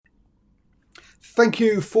Thank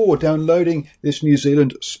you for downloading this New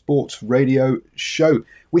Zealand Sports Radio show.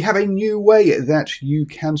 We have a new way that you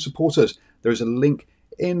can support us. There is a link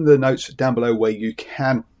in the notes down below where you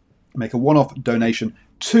can make a one-off donation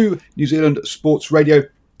to New Zealand Sports Radio.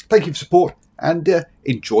 Thank you for support and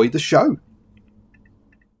enjoy the show.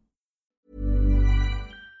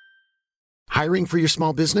 Hiring for your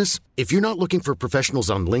small business? If you're not looking for professionals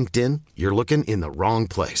on LinkedIn, you're looking in the wrong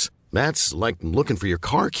place. That's like looking for your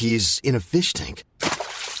car keys in a fish tank.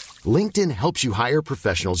 LinkedIn helps you hire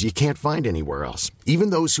professionals you can't find anywhere else, even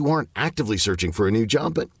those who aren't actively searching for a new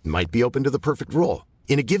job but might be open to the perfect role.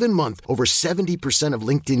 In a given month, over 70% of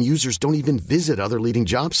LinkedIn users don't even visit other leading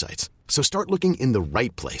job sites. So start looking in the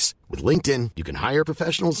right place. With LinkedIn, you can hire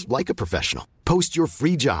professionals like a professional. Post your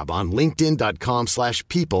free job on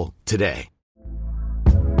linkedin.com/people today.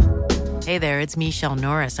 Hey there, it's Michelle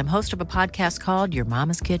Norris. I'm host of a podcast called Your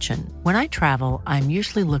Mama's Kitchen. When I travel, I'm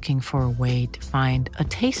usually looking for a way to find a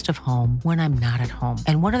taste of home when I'm not at home.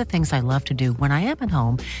 And one of the things I love to do when I am at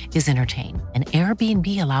home is entertain. And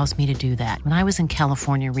Airbnb allows me to do that. When I was in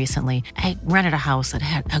California recently, I rented a house that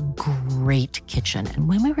had a great kitchen. And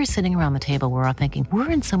when we were sitting around the table, we were all thinking,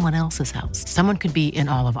 we're in someone else's house. Someone could be in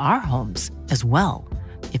all of our homes as well.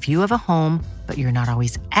 If you have a home, but you're not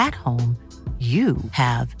always at home, you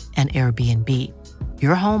have an Airbnb.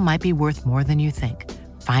 Your home might be worth more than you think.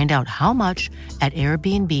 Find out how much at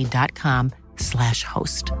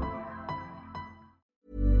airbnb.com/host.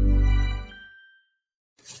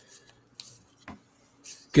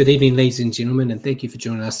 Good evening, ladies and gentlemen, and thank you for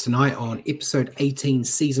joining us tonight on episode 18,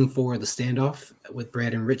 season 4 of The Standoff with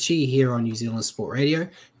Brad and Richie here on New Zealand Sport Radio.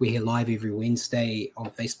 We're here live every Wednesday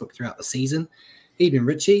on Facebook throughout the season. Evening,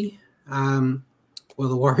 Richie. Well,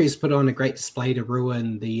 the Warriors put on a great display to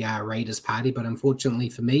ruin the Raiders party, but unfortunately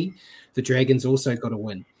for me, the Dragons also got a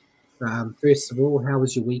win. First of all, how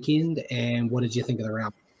was your weekend, and what did you think of the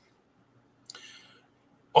round?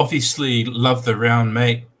 Obviously, loved the round,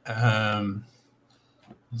 mate. The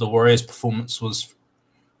Warriors' performance was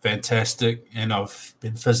fantastic, and I've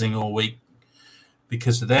been fizzing all week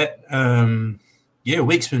because of that.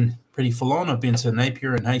 Week's been pretty full on. I've been to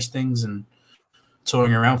Napier and Hastings and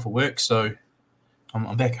touring around for work, so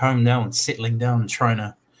I'm back home now and settling down and trying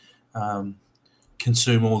to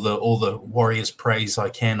consume all the Warriors praise I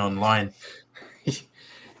can online.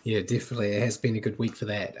 Yeah, definitely. It has been a good week for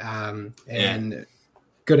that. And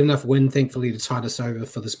good enough win, thankfully, to tide us over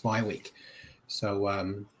for this bye week. So,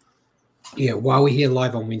 while we're here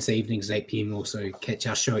live on Wednesday evenings at 8 p.m., also catch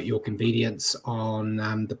our show at your convenience on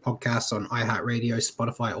the podcast on iHeartRadio,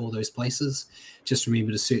 Spotify, all those places. Just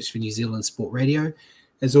remember to search for New Zealand Sport Radio.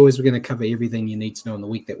 As always, we're going to cover everything you need to know in the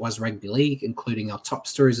week that was rugby league, including our top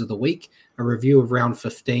stories of the week, a review of round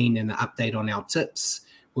 15, and an update on our tips.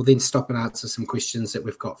 We'll then stop and answer some questions that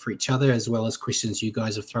we've got for each other, as well as questions you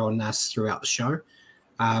guys have thrown us throughout the show.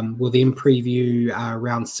 We'll then preview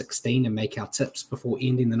round 16 and make our tips before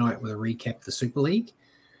ending the night with a recap of the Super League.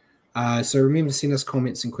 So remember to send us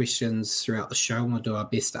comments and questions throughout the show, and we'll do our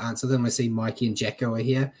best to answer them. I see Mikey and Jacko are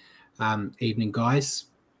here. Evening, guys.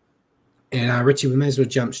 And Richie, we may as well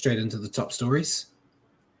jump straight into the top stories.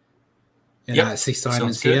 And I see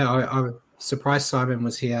Simon's here. I'm surprised Simon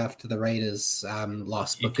was here after the Raiders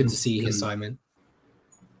lost, but good to see you here, Simon.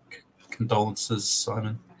 Condolences,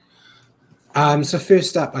 Simon. So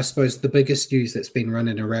first up, I suppose the biggest news that's been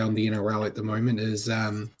running around the NRL at the moment is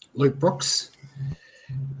Luke Brooks.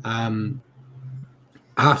 After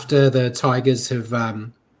the Tigers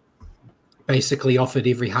have basically offered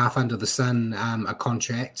every half under the sun a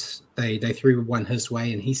contract, they threw one his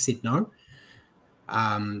way and he said no,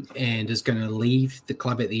 and is going to leave the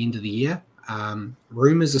club at the end of the year.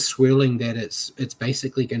 Rumors are swirling that it's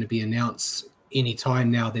basically going to be announced any time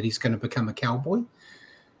now that he's going to become a Cowboy.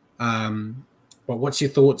 But what's your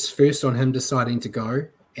thoughts first on him deciding to go?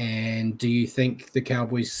 And do you think the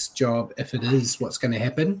Cowboys' job, if it is what's going to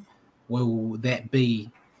happen, will that be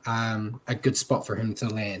a good spot for him to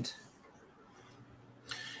land?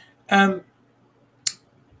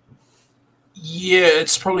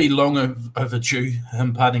 It's probably long overdue,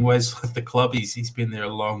 him parting ways with the club. He's been there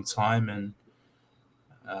a long time, and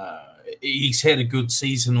he's had a good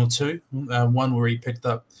season or two. One where he picked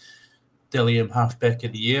up Delium halfback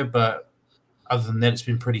of the year, but other than that, it's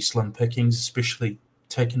been pretty slim pickings, especially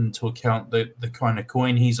taking into account the kind of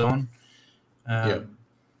coin he's on.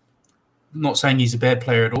 Not saying he's a bad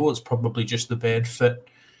player at all. It's probably just a bad fit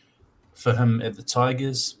for him at the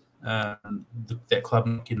Tigers. That club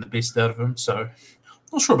not getting the best out of him. So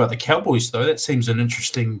not sure about the Cowboys, though. That seems an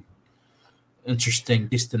interesting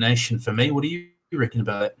destination for me. What do you reckon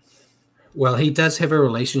about that? Well, he does have a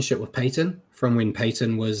relationship with Peyton from when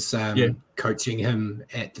Peyton was coaching him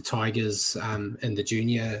at the Tigers in the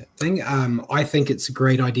junior thing. I think it's a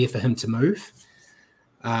great idea for him to move.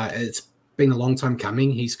 It's been a long time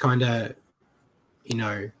coming. He's kind of,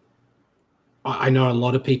 I know a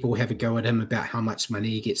lot of people have a go at him about how much money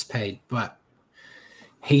he gets paid, but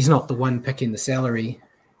he's not the one picking the salary.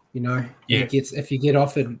 Yeah. If you get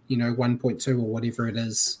offered, 1.2 or whatever it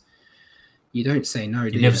is, you don't say no.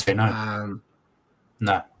 You never say no.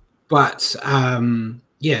 No. But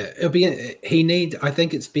it'll be. I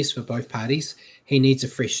think it's best for both parties. He needs a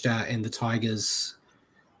fresh start, and the Tigers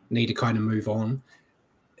need to kind of move on.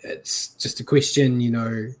 It's just a question,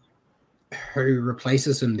 who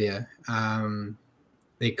replaces him there.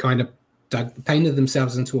 They kind of painted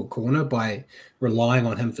themselves into a corner by relying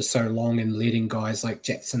on him for so long and letting guys like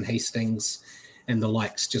Jackson Hastings and the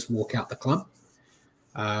likes just walk out the club.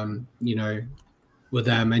 With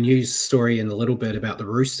a news story in a little bit about the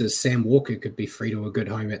Roosters, Sam Walker could be free to a good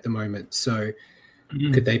home at the moment. So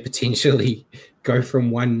could they potentially go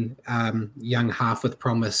from one young half with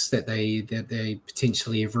promise that they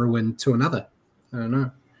potentially have ruined to another? I don't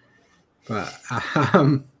know. But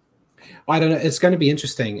I don't know. It's going to be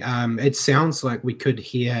interesting. It sounds like we could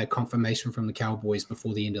hear confirmation from the Cowboys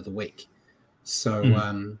before the end of the week.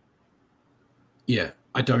 So,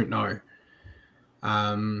 I don't know.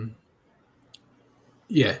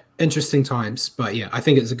 Interesting times. But, I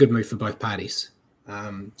think it's a good move for both parties.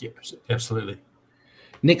 Absolutely.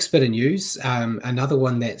 Next bit of news, another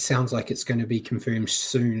one that sounds like it's going to be confirmed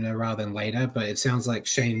sooner rather than later, but it sounds like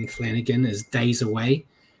Shane Flanagan is days away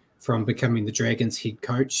from becoming the Dragons head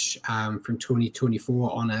coach from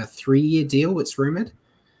 2024 on a 3-year deal, it's rumored.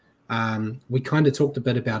 We kind of talked a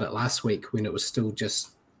bit about it last week when it was still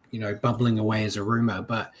just, bubbling away as a rumor.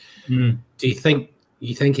 But do you think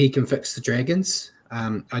he can fix the Dragons?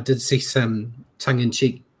 I did see some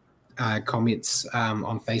tongue-in-cheek comments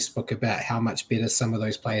on Facebook about how much better some of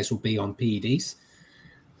those players will be on PEDs.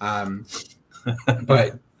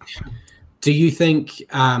 But do you think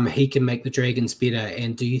he can make the Dragons better?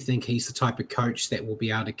 And do you think he's the type of coach that will be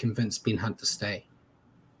able to convince Ben Hunt to stay?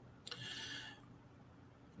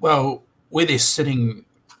 Well, where they're sitting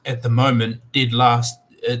at the moment, dead last,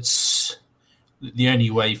 it's the only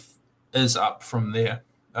way is up from there.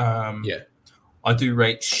 I do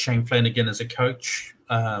rate Shane Flanagan as a coach.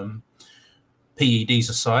 PEDs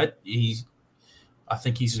aside, I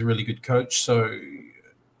think he's a really good coach. So,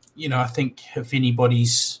 I think if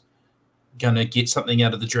anybody's going to get something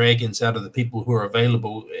out of the Dragons, out of the people who are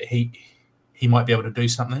available, he might be able to do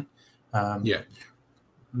something.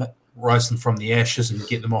 Rise them from the ashes and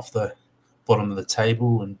get them off the bottom of the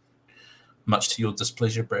table, and much to your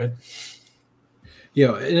displeasure, Brad.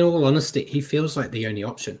 Yeah, in all honesty, he feels like the only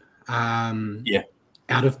option.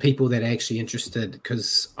 Out of people that are actually interested,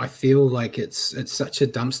 because I feel like it's such a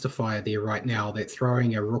dumpster fire there right now that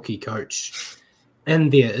throwing a rookie coach in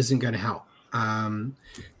there isn't going to help.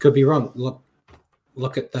 Could be wrong.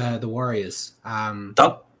 Look at the Warriors.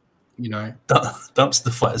 Dumpster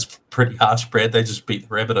fire is pretty harsh, Brad. They just beat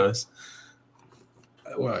the Rabbitohs.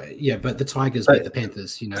 Well, yeah, but the Tigers beat the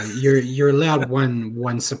Panthers. You're allowed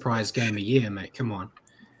one surprise game a year, mate. Come on.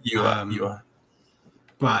 You are.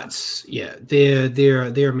 But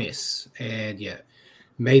they're a mess, and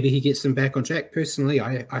maybe he gets them back on track. Personally,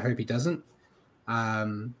 I hope he doesn't.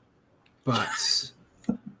 But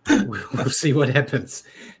we'll see what happens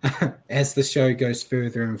as the show goes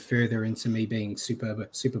further and further into me being super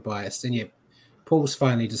biased. And Paul's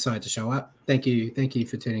finally decided to show up. Thank you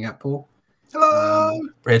for turning up, Paul. Hello.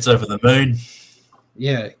 Brad's over the moon.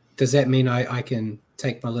 Yeah. Does that mean I can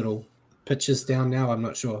take my little pictures down now? I'm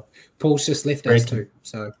not sure. Paul's just left us too.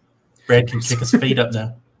 So Brad can kick his feet up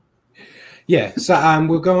now. Yeah. So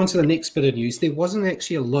we'll go on to the next bit of news. There wasn't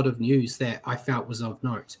actually a lot of news that I felt was of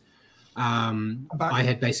note. I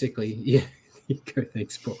had basically,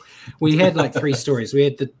 thanks, Paul. We had like 3 stories. We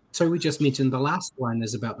had the 2 we just mentioned. The last one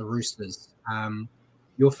is about the Roosters,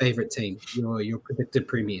 your favorite team, your predicted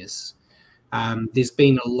premiers. There's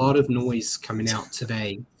been a lot of noise coming out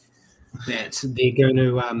today that they're going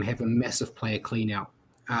to have a massive player clean out.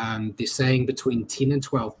 They're saying between 10 and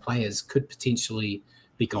 12 players could potentially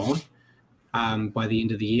be gone by the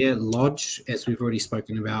end of the year. Lodge, as we've already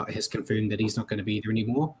spoken about, has confirmed that he's not going to be there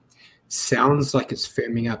anymore. Sounds like it's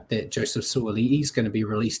firming up that Joseph Suaalii is going to be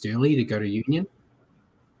released early to go to Union.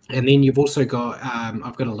 And then you've also got,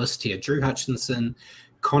 I've got a list here, Drew Hutchinson,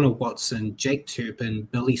 Connor Watson, Jake Turpin,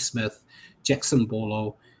 Billy Smith, Jackson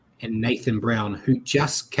Borlow, and Nathan Brown, who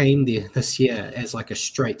just came there this year as like a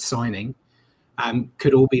straight signing,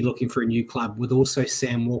 could all be looking for a new club, with also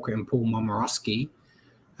Sam Walker and Paul Momorowski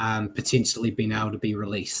potentially being able to be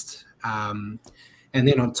released. And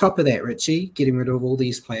then on top of that, Richie, getting rid of all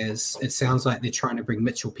these players, it sounds like they're trying to bring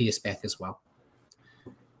Mitchell Pearce back as well.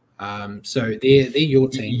 So they're your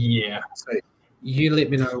team. Yeah. So you let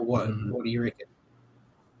me know what do you reckon?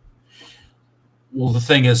 Well, the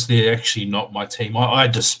thing is, they're actually not my team. I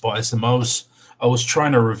despise them. I was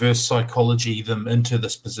trying to reverse psychology them into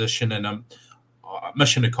this position, and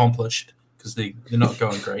mission accomplished because they're not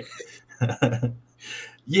going great.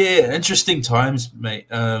 Yeah, interesting times, mate.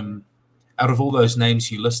 Out of all those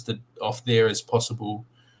names you listed off there as possible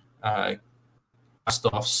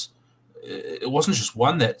cast-offs, it wasn't just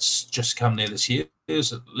one that's just come there this year.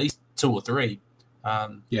 There's at least 2 or 3.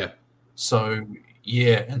 So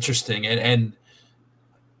yeah, interesting. And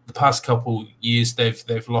the past couple years,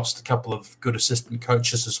 they've lost a couple of good assistant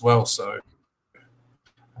coaches as well. So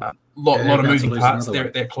lot of moving parts there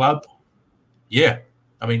at their club. Yeah,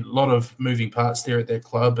 I mean, a lot of moving parts there at their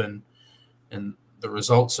club, and the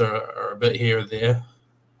results are a bit here or there.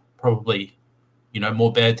 Probably,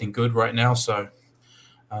 more bad than good right now. So,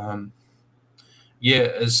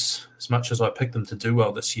 as much as I picked them to do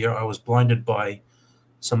well this year, I was blinded by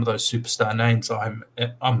some of those superstar names.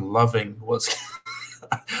 I'm loving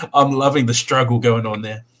I'm loving the struggle going on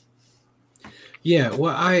there. Yeah,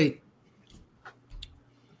 well,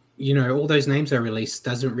 all those names I released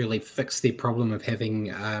doesn't really fix their problem of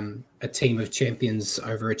having a team of champions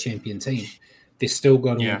over a champion team. They've still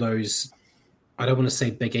got all those, I don't want to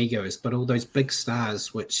say big egos, but all those big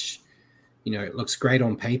stars, which, it looks great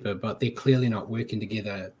on paper, but they're clearly not working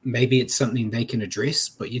together. Maybe it's something they can address,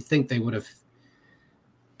 but you'd think they would have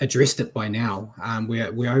addressed it by now.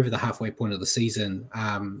 We're over the halfway point of the season.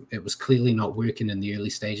 It was clearly not working in the early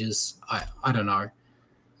stages. I don't know.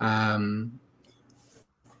 I'm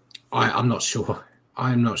not sure.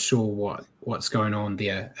 I'm not sure what's going on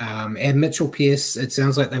there. And Mitchell Pearce, it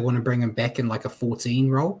sounds like they want to bring him back in like a 14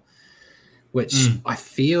 role, which I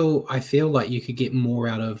feel like you could get more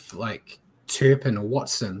out of like Turpin or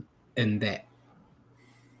Watson in that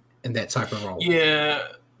type of role. Yeah,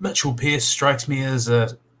 Mitchell Pearce strikes me as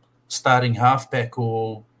a starting halfback,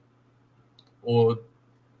 or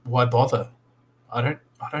why bother? I don't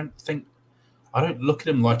look at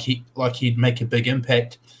him like he'd make a big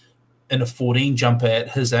impact in a 14 jumper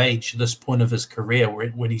at his age, this point of his career,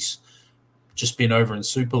 when he's just been over in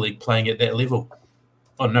Super League playing at that level.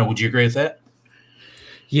 I don't know. Would you agree with that?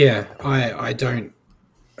 Yeah, I don't.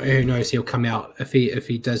 Who knows? He'll come out if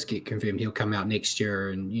he does get confirmed. He'll come out next year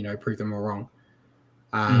and prove them all wrong.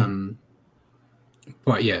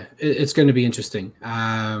 But yeah, it's going to be interesting.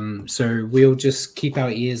 So we'll just keep our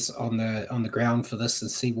ears on the ground for this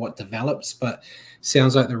and see what develops. But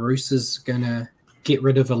sounds like the Roosters going to get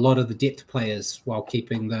rid of a lot of the depth players while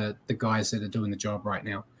keeping the guys that are doing the job right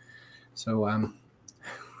now. So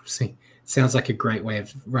see, sounds like a great way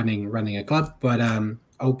of running a club. But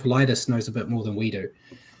old Politis knows a bit more than we do.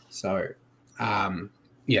 So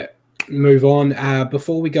move on.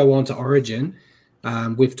 Before we go on to Origin.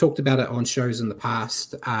 We've talked about it on shows in the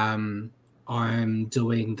past. I'm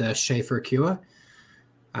doing the shave for a cure.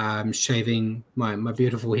 Shaving my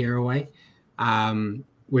beautiful hair away.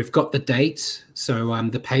 We've got the date. So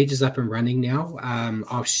the page is up and running now.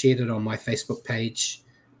 I've shared it on my Facebook page.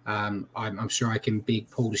 I'm sure I can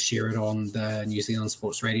beg Paul to share it on the New Zealand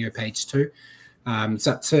Sports Radio page too. It's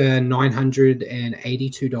up to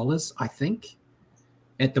 $982, I think,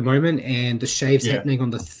 at the moment, and the shave's happening on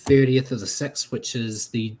the 30th of the 6th, which is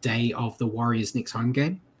the day of the Warriors' next home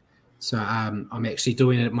game. So I'm actually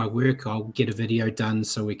doing it at my work. I'll get a video done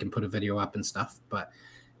so we can put a video up and stuff. But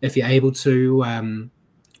if you're able to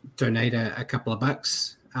donate a couple of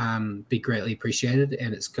bucks, be greatly appreciated.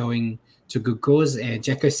 And it's going to good cause. And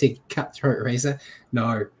Jacko said cutthroat razor.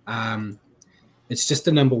 No, it's just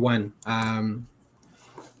the number one.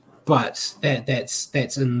 But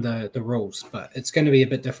that's in the rules, but it's going to be a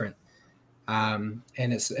bit different. And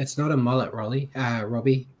it's not a mullet, Robbie.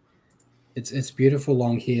 It's beautiful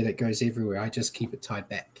long hair that goes everywhere. I just keep it tied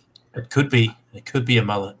back. It could be a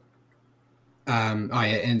mullet.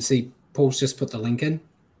 And see, Paul's just put the link in.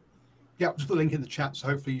 Yeah, I'll just put the link in the chat, so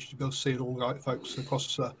hopefully you should be able to see it all right, folks,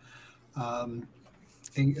 across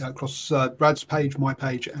Brad's page, my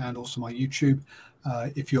page, and also my YouTube.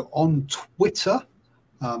 If you're on Twitter,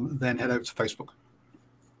 then head over to Facebook.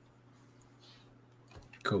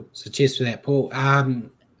 Cool. So cheers for that, Paul.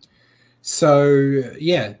 So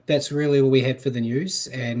yeah, that's really all we had for the news.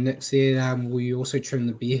 And Nick said we also trim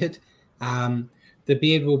the beard. The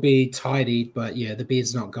beard will be tidied, but yeah, the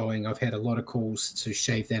beard's not going. I've had a lot of calls to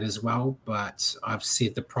shave that as well, but I've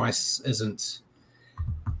said the price isn't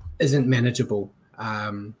manageable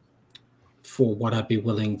for what I'd be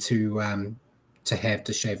willing to have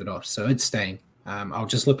to shave it off. So it's staying. I'll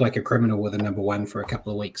just look like a criminal with a number 1 for a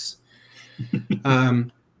couple of weeks.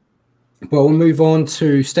 Well, we'll move on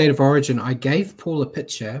to State of Origin. I gave Paul a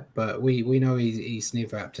picture, but we know he's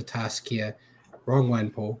never up to task here. Wrong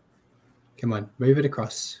one, Paul. Come on, move it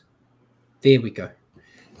across. There we go.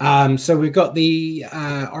 So we've got the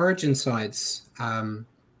Origin sides.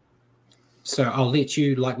 So I'll let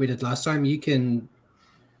you, like we did last time, you can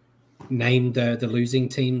name the losing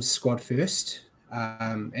team's squad first,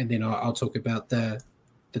 and then I'll talk about the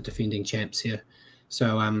defending champs here.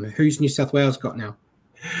 So who's New South Wales got now?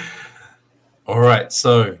 All right,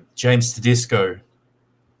 so James Tedesco,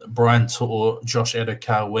 Brian Tor, Josh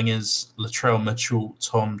Adokar wingers, Latrell Mitchell,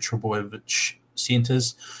 Tom Trebojevic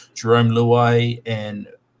centres, Jerome Luai and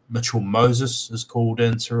Mitchell Moses is called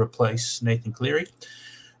in to replace Nathan Cleary.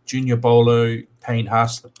 Junior Bolo, Payne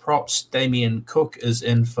Haas the props. Damien Cook is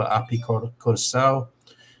in for Api Coruscant.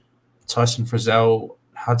 Tyson Frizzell,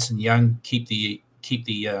 Hudson Young keep the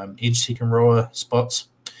edge second rower spots.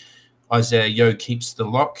 Isaiah Yeo keeps the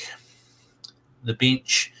lock. The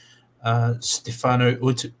bench, Stefano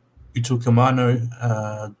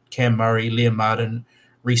Utokumano, Cam Murray, Liam Martin,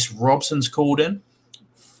 Reece Robson's called in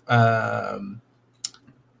as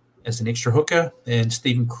an extra hooker, and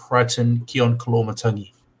Stephen Crichton, Keon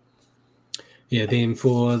Kalormatangi. Yeah, then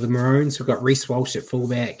for the Maroons, we've got Reece Walsh at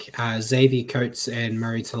fullback, Xavier Coates and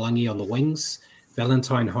Murray Talangi on the wings,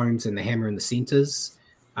 Valentine Holmes and the Hammer in the centres,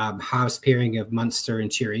 halves pairing of Munster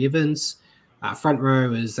and Cherry Evans. Front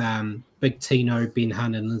row is Big Tino, Ben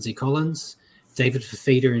Hunt and Lindsay Collins, David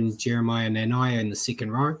Fafita and Jeremiah Nanai in the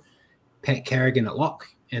second row, Pat Carrigan at lock,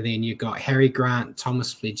 and then you've got Harry Grant,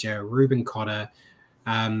 Thomas Fletcher, Ruben Cotter,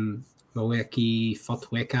 Moeki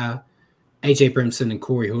Fotweka, AJ Brimson and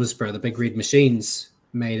Corey Horsburgh, the Big Red Machines,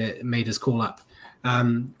 made his call up.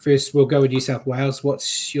 First, we'll go with New South Wales.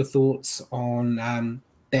 What's your thoughts on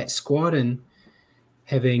that squad and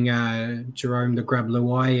having Jerome the Grub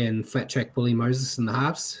Luai and Flat Track Bully Moses in the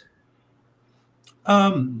halves?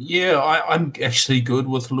 I'm actually good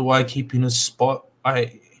with Luai keeping his spot.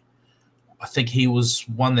 I think he was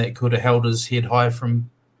one that could have held his head high from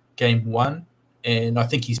game 1, and I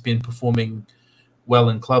think he's been performing well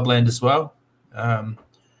in Clubland as well.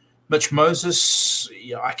 Mitch Moses,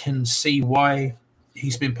 I can see why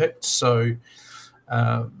he's been picked. So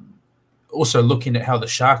also looking at how the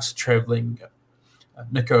Sharks are travelling,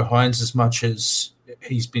 Nico Hines, as much as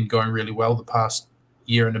he's been going really well the past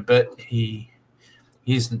year and a bit, he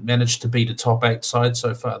hasn't managed to beat a top 8 side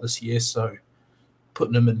so far this year. So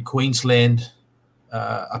putting him in Queensland,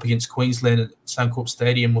 up against Queensland at Suncorp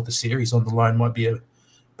Stadium with the series on the line might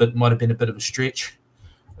have been a bit of a stretch.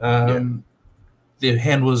 Their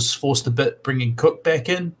hand was forced a bit bringing Cook back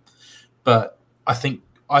in, but I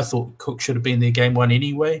thought Cook should have been their game 1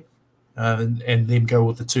 anyway, and then go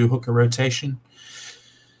with the 2 hooker rotation.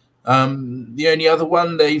 The only other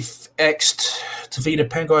one, they've axed Tavita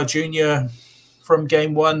Pangai Jr. from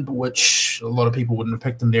game 1, which a lot of people wouldn't have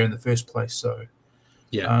picked him there in the first place. So,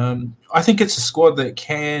 I think it's a squad that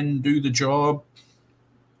can do the job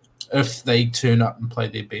if they turn up and play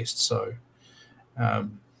their best. So,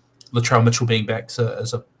 Latrell Mitchell being back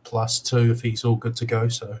as a plus 2 if he's all good to go.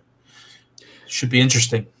 So, should be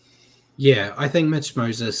interesting. Yeah, I think Mitch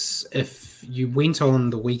Moses, if you went on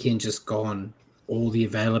the weekend just gone, all the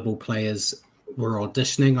available players were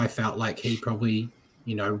auditioning, I felt like he probably,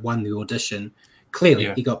 won the audition.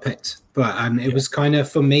 Clearly, he got picked. But it was kind of,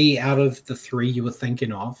 for me, out of the 3 you were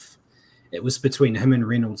thinking of, it was between him and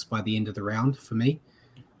Reynolds by the end of the round for me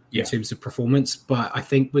in terms of performance. But I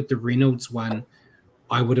think with the Reynolds one,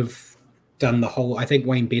 I would have done the whole, I think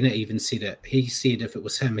Wayne Bennett even said it. He said if it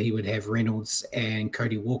was him, he would have Reynolds and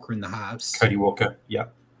Cody Walker in the halves. Cody Walker, yeah.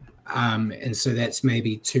 And so that's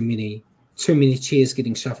maybe too many chairs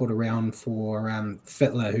getting shuffled around for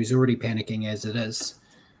Fittler, who's already panicking as it is.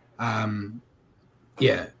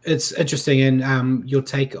 It's interesting. And your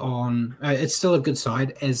take on it's still a good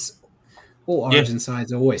side, as all Origin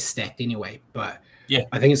sides are always stacked anyway. But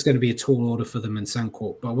I think it's going to be a tall order for them in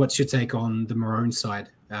Suncorp. But what's your take on the Maroon side?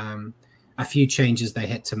 A few changes they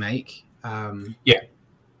had to make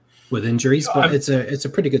with injuries, but it's a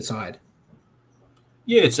pretty good side.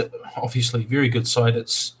 Yeah, it's obviously a very good side.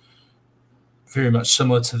 It's very much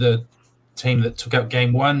similar to the team that took out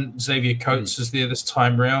game 1. Xavier Coates is there this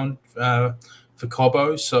time round for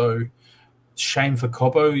Cobbo. So shame for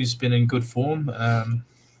Cobbo. He's been in good form.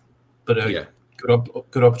 But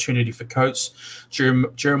good opportunity for Coates.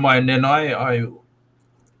 Jeremiah Nanai, I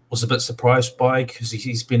was a bit surprised by because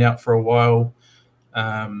he's been out for a while.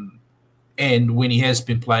 And when he has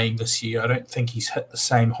been playing this year, I don't think he's hit the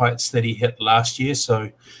same heights that he hit last year. So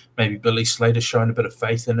maybe Billy Slater's shown a bit of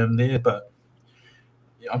faith in him there. But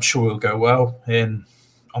I'm sure it'll go well, and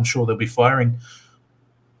I'm sure they'll be firing.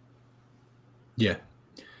 Yeah.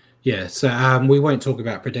 Yeah, so we won't talk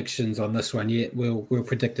about predictions on this one yet. We'll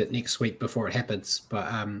predict it next week before it happens. But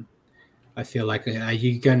I feel like, are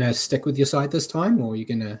you going to stick with your side this time, or are you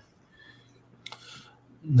going to?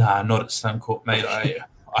 Nah, not at Suncorp, mate.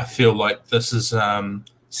 I feel like this is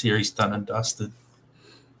series done and dusted.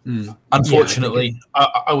 Unfortunately,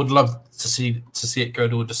 I would love to see it go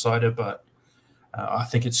to a decider, but I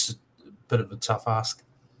think it's a bit of a tough ask.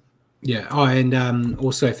 Yeah. Oh, and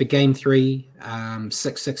also for Game 3,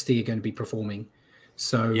 660 are going to be performing.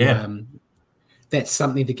 So that's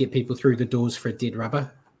something to get people through the doors for a dead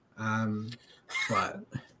rubber. But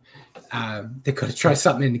they've got to try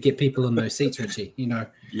something to get people in those seats, Richie,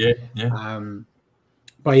 Yeah.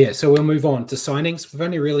 But yeah, so we'll move on to signings. We've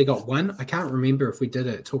only really got one. I can't remember if we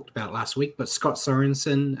talked about last week, but Scott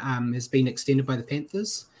Sorensen has been extended by the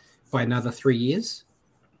Panthers by another 3 years.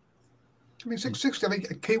 I mean, 660. I mean,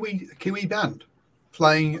 a Kiwi band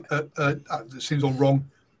playing. That seems all wrong.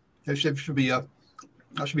 It should be a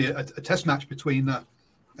test match between a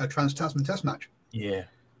Trans-Tasman test match. Yeah.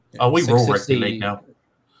 Oh, we all rugby league now.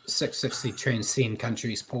 660 transcend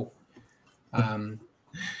countries, Paul.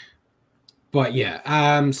 But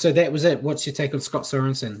yeah, so that was it. What's your take on Scott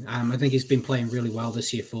Sorensen? I think he's been playing really well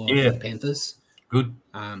this year for the Panthers. Good.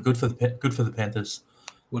 Good for the Panthers.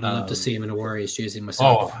 Would have loved to see him in a Warriors jersey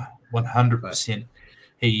myself. Oh, 100%.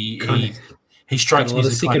 He strikes me as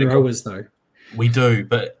a second rowers though. We do,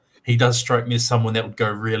 but he does strike me as someone that would go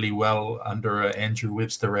really well under Andrew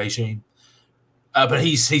Webster regime. But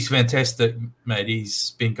he's fantastic, mate.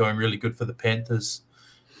 He's been going really good for the Panthers.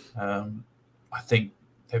 I think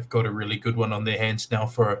they've got a really good one on their hands now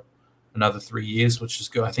for another 3 years, which is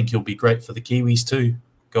good. I think he'll be great for the Kiwis too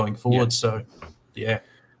going forward. Yeah. So, yeah.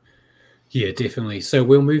 Yeah, definitely. So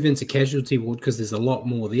we'll move into casualty ward because there's a lot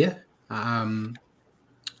more there.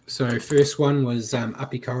 So first one was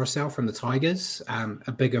Api Carousel from the Tigers,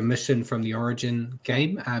 a big omission from the Origin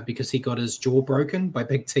game because he got his jaw broken by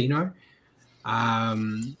Big Tino.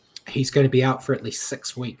 He's going to be out for at least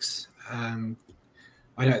 6 weeks.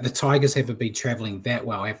 I know the Tigers haven't been traveling that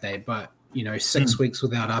well, have they? But, 6 weeks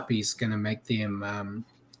without Api is going to make them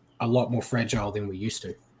a lot more fragile than we used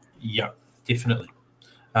to. Yeah, definitely.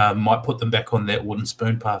 Might put them back on that wooden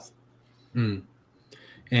spoon path. And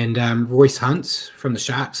Royce Hunt from the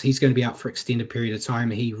Sharks, he's going to be out for extended period of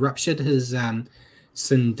time. He ruptured his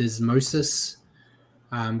syndesmosis,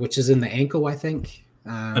 which is in the ankle, I think.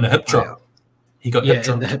 And a hip drop. He got hip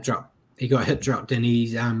dropped. The hip drop. He got hip dropped and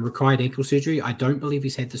he required ankle surgery. I don't believe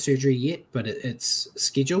he's had the surgery yet, but it's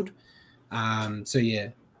scheduled. So yeah,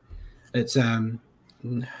 it's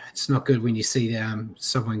not good when you see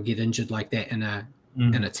someone get injured like that in a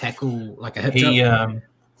tackle, like a hip drop.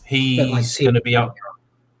 He's going to be out.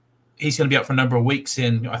 He's going to be out for a number of weeks,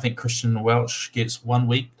 and I think Christian Welch gets 1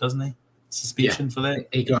 week, doesn't he? Suspension for that.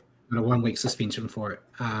 He got a 1 week suspension for it.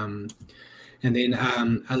 And then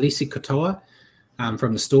Alisi Kotoa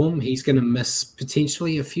from the Storm, he's going to miss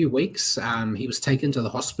potentially a few weeks. He was taken to the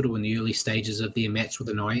hospital in the early stages of their match with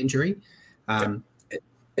an eye injury.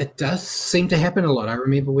 It does seem to happen a lot. I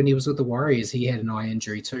remember when he was with the Warriors, he had an eye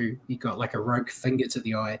injury too. He got like a rogue finger to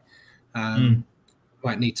the eye.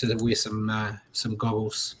 Might need to wear some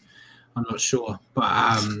goggles. I'm not sure,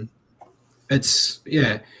 but it's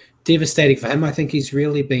devastating for him. I think he's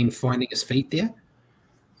really been finding his feet there.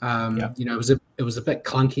 It was a bit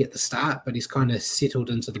clunky at the start, but he's kind of settled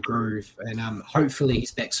into the groove, and hopefully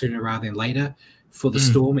he's back sooner rather than later for the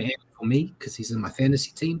Storm and for me because he's in my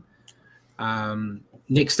fantasy team.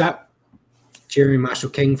 Next up, Jeremy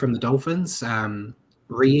Marshall-King from the Dolphins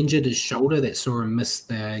re-injured his shoulder that saw him miss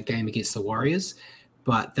the game against the Warriors,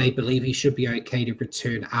 but they believe he should be okay to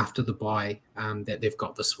return after the bye that they've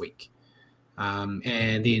got this week.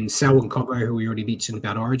 And then Selwyn Cobbo, who we already mentioned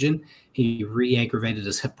about Origin, he re-aggravated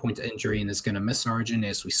his hip point injury and is going to miss Origin,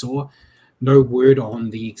 as we saw. No word on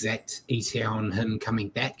the exact ETA on him coming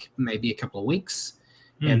back, maybe a couple of weeks.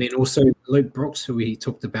 And then also Luke Brooks, who we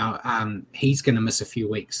talked about, he's going to miss a few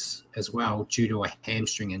weeks as well due to a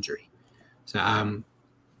hamstring injury. So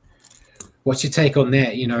what's your take on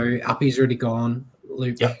that? Uppy's already gone.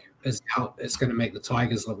 Luke is out. It's going to make the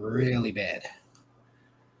Tigers look really bad.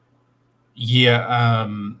 Yeah,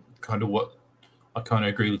 kind of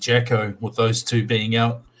agree with Jacko with those two being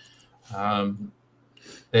out.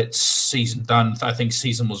 That season done. I think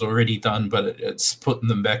season was already done, but it's putting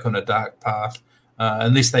them back on a dark path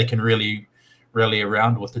unless they can really rally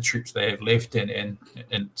around with the troops they have left and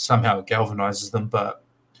somehow it galvanizes them. But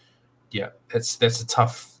yeah, that's a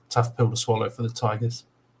tough pill to swallow for the Tigers.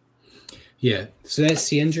 Yeah, so that's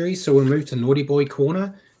the injury. So we'll move to Naughty Boy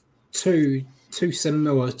Corner. Two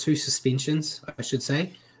suspensions, I should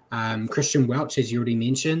say. Christian Welch, as you already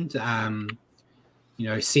mentioned,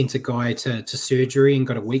 sent a guy to surgery and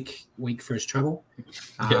got a week for his trouble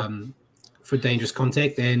for dangerous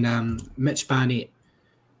contact. And Mitch Barnett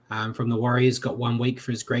from the Warriors got 1 week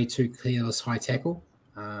for his grade 2 careless high tackle.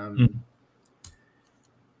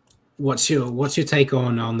 What's your take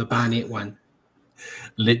on the Barnett one?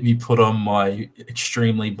 Let me put on my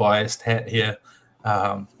extremely biased hat here.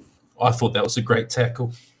 I thought that was a great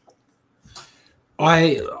tackle.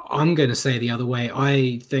 I'm going to say the other way.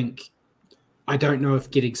 I don't know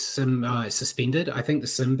if getting suspended. I think the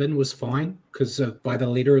sin bin was fine because by the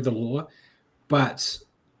letter of the law. But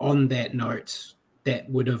on that note, that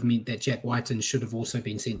would have meant that Jack Whiten should have also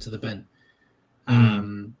been sent to the bin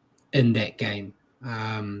in that game.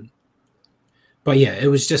 But yeah, it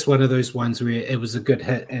was just one of those ones where it was a good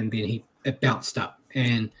hit and then it bounced up.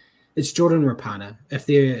 And it's Jordan Rapana. If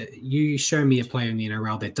you show me a player in the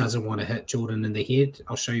NRL that doesn't want to hit Jordan in the head,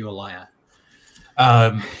 I'll show you a liar.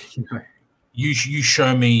 You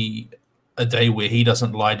show me a day where he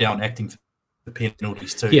doesn't lie down acting for the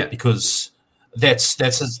penalties too, because that's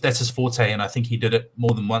his forte, and I think he did it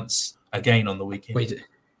more than once again on the weekend.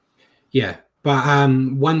 Yeah, but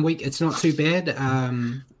 1 week, it's not too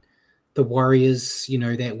bad. The Warriors,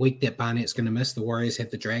 that week that Barnett's going to miss, the Warriors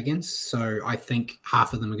have the Dragons. So I think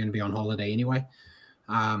half of them are going to be on holiday anyway.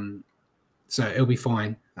 So it'll be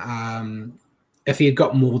fine. If he had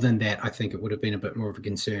got more than that, I think it would have been a bit more of a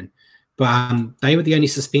concern. But they were the only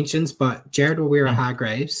suspensions. But Jared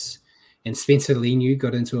Waweera-Hargraves and Spencer Leniu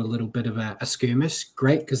got into a little bit of a skirmish.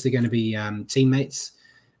 Great, because they're going to be teammates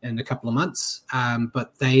in a couple of months.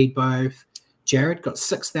 But Jared got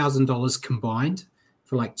 $6,000 combined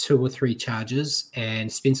for like 2 or 3 charges,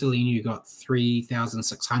 and Spencer Leniu got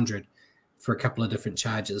 $3,600 for a couple of different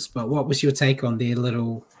charges. But what was your take on their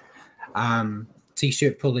little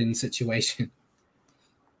t-shirt pulling situation?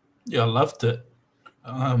 Yeah, I loved it.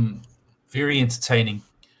 Very entertaining.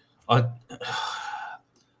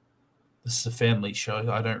 This is a family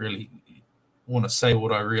show. I don't really want to say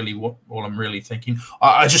what I'm really thinking.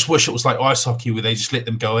 I just wish it was like ice hockey where they just let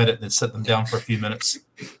them go at it and then sit them down for a few minutes.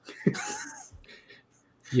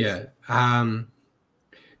 Yeah. I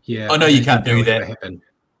know you can't do that.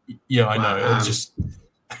 Yeah, I know. It's just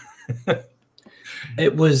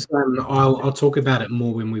it was. I'll talk about it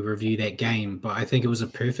more when we review that game. But I think it was a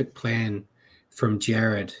perfect plan from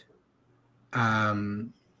Jared. Other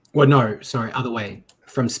way,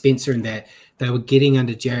 from Spencer, and that they were getting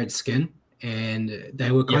under Jared's skin, and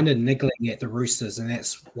they were kind of niggling at the Roosters, and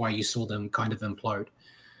that's why you saw them kind of implode.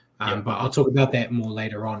 But I'll talk about that more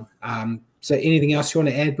later on. So anything else you want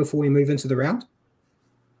to add before we move into the round?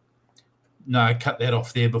 No, I cut that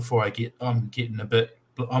off there before I'm getting a bit.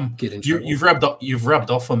 You've rubbed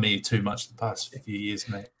off on me too much the past few years,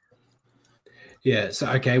 mate. Yeah, so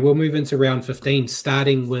okay, we'll move into round 15,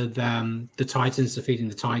 starting with the Titans defeating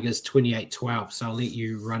the Tigers 28-12. So I'll let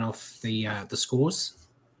you run off the scores.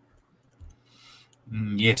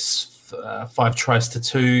 Yes, 5 tries to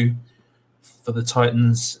 2 for the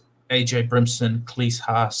Titans. AJ Brimson, Cleese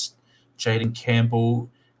Haas, Jaden Campbell,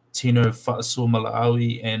 Tino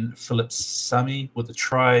Fa'aso-Malawi, and Philip Sami with the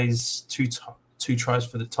tries. Two tries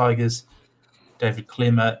for the Tigers. David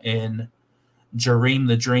Clemmer and Jareem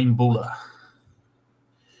the Dream Buller.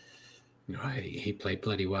 He played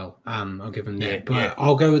bloody well. I'll give him that.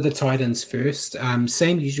 I'll go with the Titans first.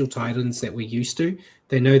 Same usual Titans that we're used to.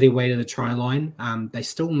 They know their way to the try line. They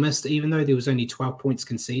still missed, even though there was only 12 points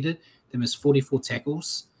conceded, they missed 44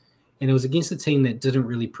 tackles. And it was against a team that didn't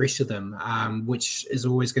really pressure them, which is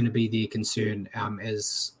always going to be their concern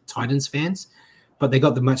as Titans fans. But they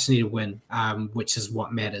got the much-needed win, which is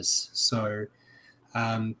what matters. So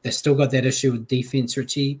they still got that issue with defense,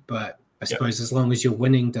 Richie, but I suppose as long as you're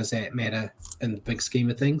winning, does that matter in the big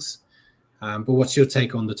scheme of things? But what's your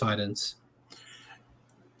take on the Titans?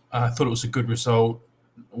 I thought it was a good result.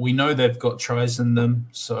 We know they've got tries in them.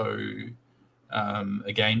 So,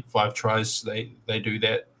 again, 5 tries, they do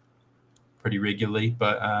that pretty regularly.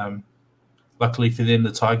 But luckily for them,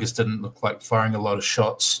 the Tigers didn't look like firing a lot of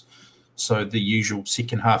shots. So the usual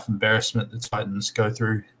second half embarrassment the Titans go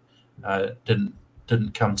through didn't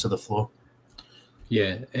come to the floor.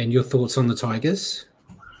 Yeah, and your thoughts on the Tigers?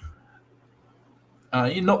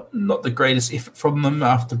 Not the greatest effort from them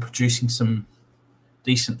after producing some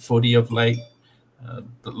decent footy of late,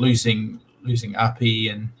 but losing Uppy,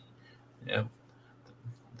 and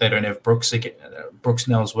they don't have Brooks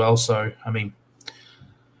now as well. So I mean,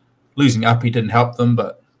 losing Uppy didn't help them,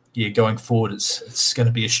 but going forward, it's going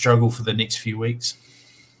to be a struggle for the next few weeks.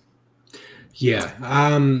 Yeah,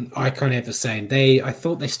 I kind of have the same. I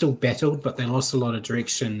thought they still battled, but they lost a lot of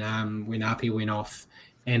direction when Api went off,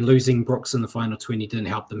 and losing Brooks in the final 20 didn't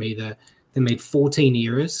help them either. They made 14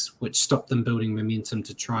 errors, which stopped them building momentum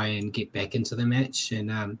to try and get back into the match.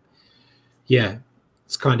 And yeah,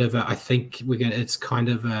 it's kind of I think it's kind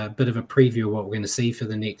of a bit of a preview of what we're going to see for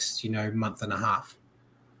the next month and a half.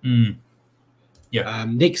 Yeah.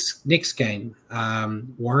 Next game,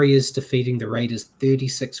 Warriors defeating the Raiders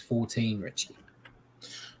 36-14. Richie.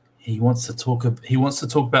 He wants to talk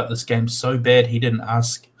about this game so bad he didn't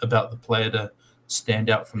ask about the player to stand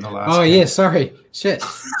out from the last game. Yeah, sorry. Shit.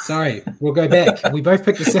 Sorry. We'll go back. We both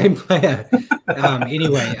picked the same player.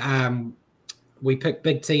 Anyway, we picked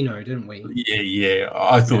Big Tino, didn't we? Yeah.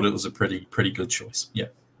 I thought it was a pretty good choice. Yeah.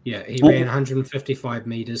 Yeah, he ran 155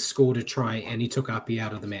 meters, scored a try, and he took Api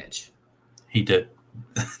out of the match. He did.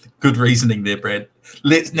 Good reasoning there, Brad.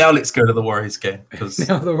 Let's go to the Warriors game.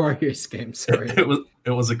 Now the Warriors game, sorry.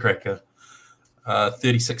 It was a cracker.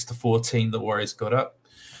 36-14, the Warriors got up.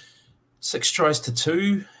 6 tries to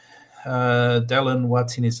 2. Dallin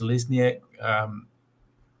Martinez-Lesniak,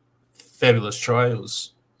 fabulous try. It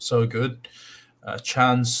was so good.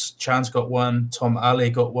 Chance got one. Tom Ale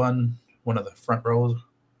got one of the front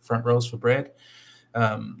rows for Brad.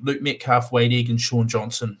 Luke Metcalf, Wade Egg, and Sean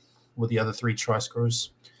Johnson were the other 3 try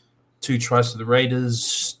scorers. 2 tries for the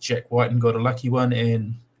Raiders. Jack Whiten got a lucky one,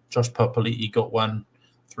 and Josh Papali'i got one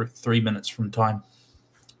 3 minutes from time.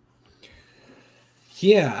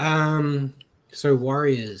 Yeah, so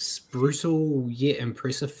Warriors, brutal yet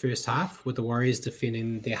impressive first half, with the Warriors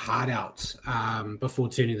defending their heart out before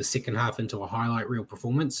turning the second half into a highlight reel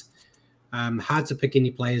performance. Hard to pick any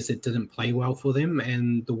players that didn't play well for them,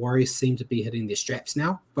 and the Warriors seem to be hitting their straps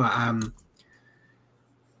now. But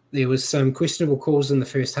there was some questionable calls in the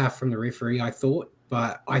first half from the referee, I thought,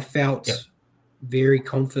 but I felt very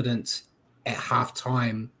confident at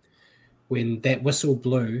halftime when that whistle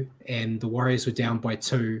blew and the Warriors were down by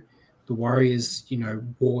 2. The Warriors,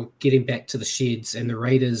 were getting back to the sheds, and the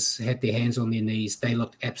Raiders had their hands on their knees. They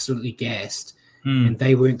looked absolutely gassed, and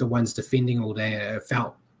they weren't the ones defending all day. I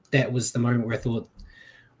felt that was the moment where I thought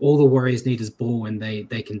all the Warriors need is ball, and they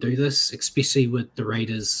can do this, especially with the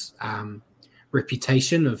Raiders'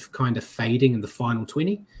 reputation of kind of fading in the final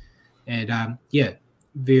 20. And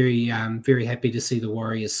very happy to see the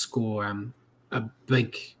Warriors score a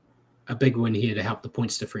big win here to help the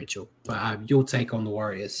points differential. But your take on the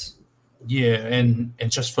Warriors? Yeah, and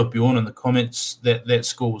just for Bjorn in the comments, that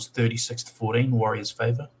score was 36-14, Warriors'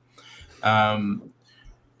 favour. And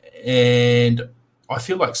I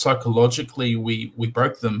feel like psychologically we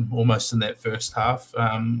broke them almost in that first half.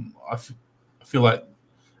 I feel like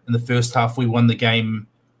in the first half we won the game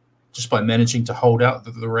just by managing to hold out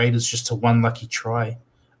the Raiders just to one lucky try,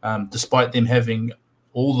 despite them having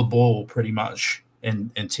all the ball pretty much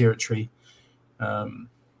in territory.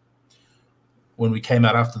 When we came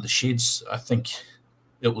out after the sheds, I think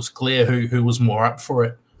it was clear who was more up for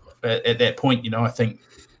it. At that point, I think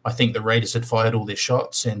the Raiders had fired all their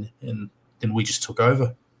shots, and then we just took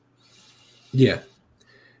over. Yeah.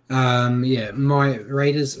 My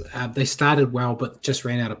Raiders, they started well, but just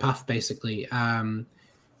ran out of puff, basically.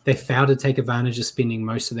 They failed to take advantage of spending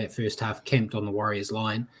most of that first half camped on the Warriors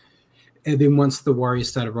line. And then once the Warriors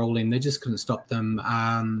started rolling, they just couldn't stop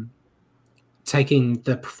them. Taking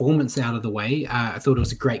the performance out of the way, I thought it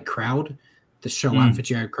was a great crowd to show up for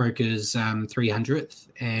Jared Croker's 300th,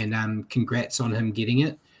 and congrats on him getting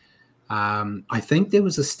it. I think there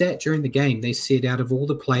was a stat during the game. They said out of all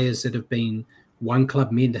the players that have been one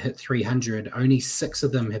club men to hit 300, only 6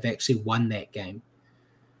 of them have actually won that game,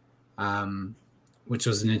 which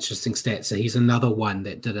was an interesting stat. So he's another one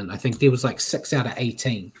that didn't. I think there was like 6 out of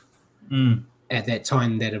 18 at that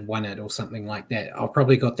time that had won it or something like that. I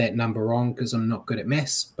probably got that number wrong because I'm not good at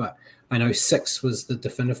maths, but I know 6 was the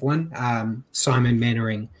definitive one. Simon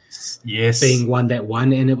Mannering being one that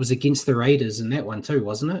won, and it was against the Raiders in that one too,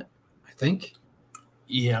 wasn't it? I think.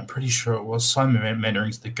 Yeah, I'm pretty sure it was. Simon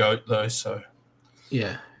Mannering's the GOAT though, so.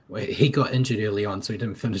 Yeah, well, he got injured early on, so he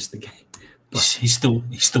didn't finish the game. But he's still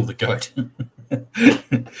the GOAT.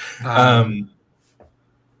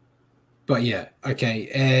 But yeah, okay.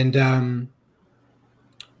 And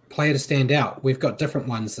player to stand out. We've got different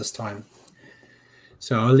ones this time.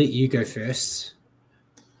 So I'll let you go first.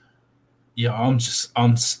 Yeah,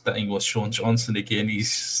 I'm staying with Sean Johnson again.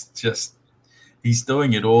 He's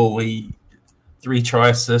doing it all. 3 try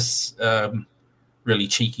assists, really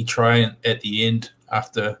cheeky try at the end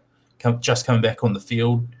after just coming back on the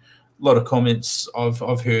field. A lot of comments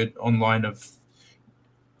I've heard online of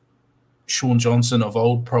Sean Johnson of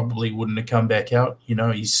old probably wouldn't have come back out. He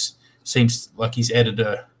seems like he's added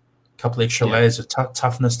a couple extra layers of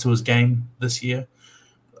toughness to his game this year,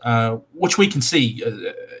 which we can see,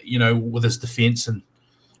 with his defense, and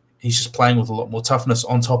he's just playing with a lot more toughness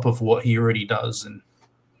on top of what he already does. And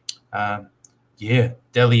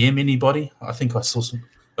Dally M, anybody? I think I saw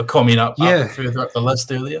a comment up further up the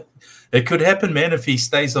list earlier. It could happen, man, if he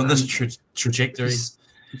stays on this trajectory.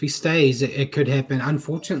 If he stays, it could happen.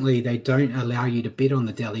 Unfortunately, they don't allow you to bet on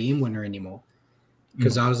the Dally M winner anymore.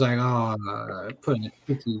 Because I was like, putting a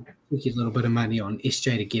tricky little bit of money on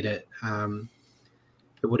SJ to get it.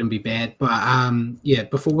 It wouldn't be bad. But,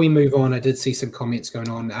 before we move on, I did see some comments going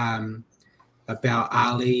on about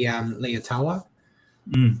Ali Leotawa.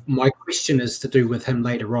 My question is to do with him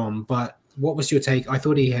later on, but what was your take? I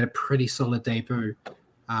thought he had a pretty solid debut.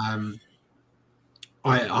 I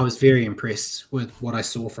was very impressed with what I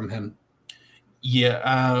saw from him.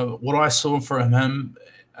 Yeah, what I saw from him,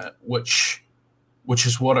 which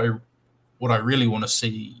is what I really want to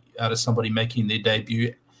see out of somebody making their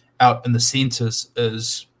debut out in the centres,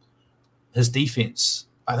 is his defence.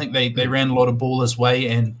 I think they ran a lot of ball his way,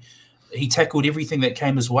 and he tackled everything that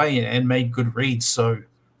came his way and made good reads. So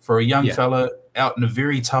for a young fella out in a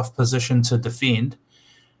very tough position to defend,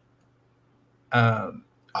 I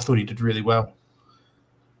thought he did really well.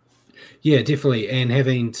 Yeah, definitely. And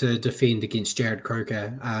having to defend against Jared Croker,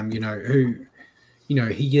 who,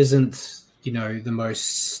 he isn't, the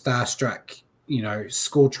most starstruck,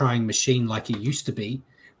 score-trying machine like he used to be,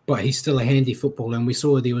 but he's still a handy footballer. And we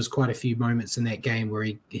saw there was quite a few moments in that game where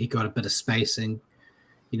he got a bit of space and,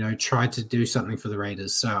 tried to do something for the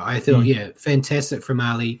Raiders. So I thought, fantastic from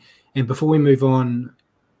Ali. And before we move on,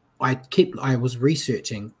 I was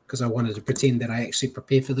researching because I wanted to pretend that I actually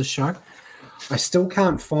prepared for this show. I still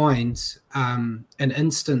can't find an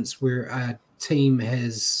instance where a team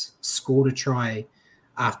has scored a try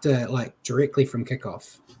after, directly from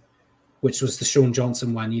kickoff, which was the Sean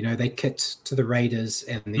Johnson one. They kicked to the Raiders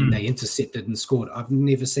and then they intercepted and scored. I've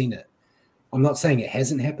never seen it. I'm not saying it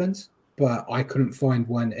hasn't happened, but I couldn't find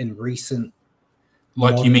one in recent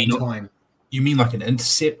time. You mean like an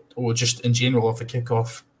intercept, or just in general off a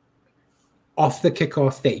kickoff? Off the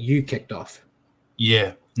kickoff that you kicked off.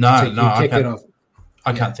 Yeah.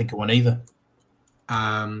 I can't think of one either.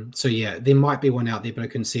 There might be one out there, but I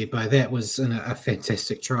couldn't see it. But that was a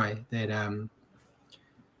fantastic try. That,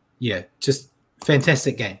 just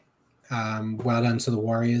fantastic game. Well done to the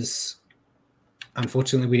Warriors.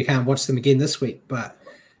 Unfortunately, we can't watch them again this week, but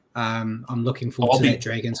I'm looking forward to that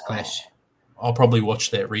Dragons clash. I'll probably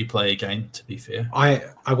watch that replay again, to be fair. I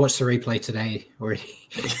watched the replay today already.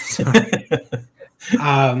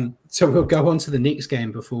 So we'll go on to the next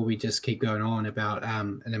game before we just keep going on about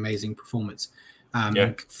an amazing performance.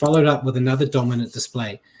 Followed up with another dominant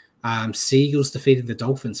display. Seagulls defeated the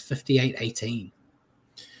Dolphins 58-18.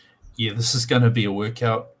 Yeah, this is going to be a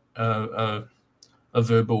workout, a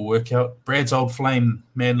verbal workout. Brad's old flame,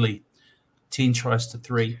 Manly, 10 tries to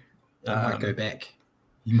 3. I might go back.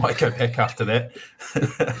 You might go back after that.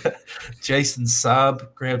 Jason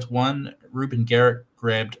Saab grabbed 1. Ruben Garrett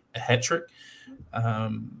grabbed a hat-trick.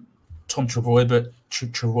 Tom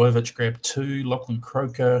Trebojevic grabbed 2. Lachlan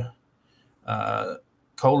Croker.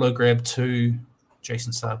 Kohler grabbed 2.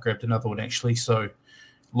 Jason Saab grabbed another one, actually. So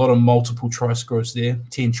a lot of multiple try scorers there.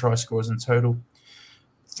 10 try scorers in total.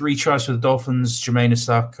 3 tries for the Dolphins. Jermaine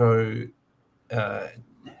Asako,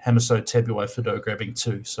 Hamiso Tabuai-Fidow grabbing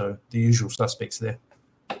 2. So the usual suspects there.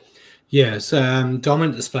 Yes,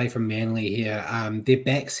 dominant display from Manly here. Their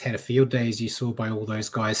backs had a field day, as you saw by all those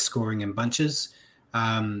guys scoring in bunches.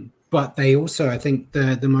 But they also, I think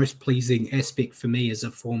the most pleasing aspect for me as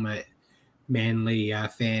a former Manly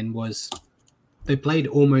fan was they played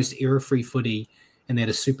almost error-free footy and they had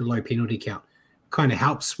a super low penalty count. Kind of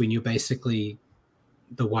helps when you're basically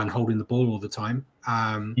the one holding the ball all the time.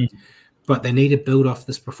 But they need to build off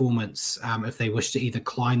this performance if they wish to either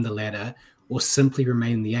climb the ladder or simply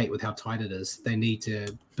remain in the 8 with how tight it is. They need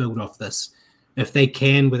to build off this. If they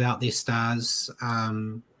can without their stars,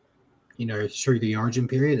 through the origin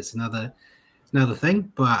period, it's another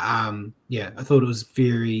thing. But I thought it was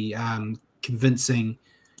very convincing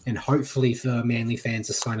and hopefully for Manly fans,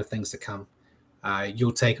 a sign of things to come.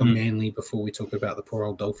 Your take on Manly before we talk about the poor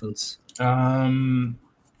old Dolphins? Manly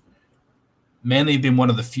have been one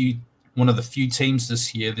of the few teams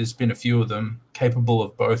this year. There's been a few of them capable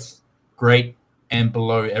of both great and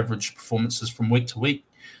below average performances from week to week.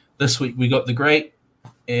 This week we got the great,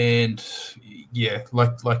 and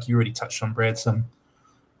like you already touched on, Brad, some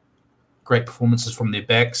great performances from their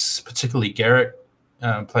backs, particularly Garrett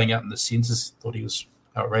playing out in the centres. Thought he was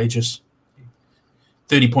outrageous.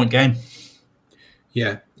 30-point game.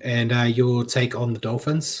 Yeah, and your take on the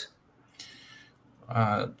Dolphins?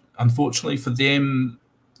 I unfortunately for them,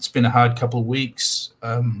 it's been a hard couple of weeks.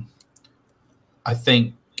 I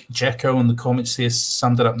think Jacko in the comments there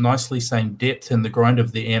summed it up nicely, saying depth and the grind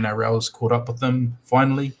of the NRL has caught up with them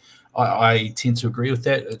finally. I tend to agree with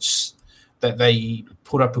that. It's that they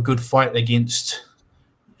put up a good fight against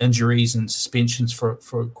injuries and suspensions for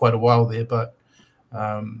quite a while there, but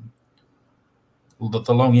the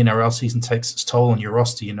long NRL season takes its toll on your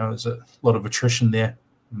roster. There's a lot of attrition there.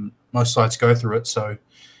 Most sides go through it, so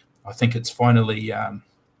I think it's finally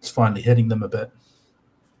hitting them a bit.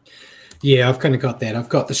 Yeah, I've kind of got that. I've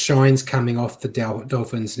got the shines coming off the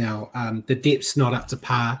Dolphins now. The depth's not up to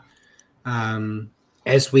par.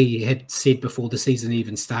 As we had said before the season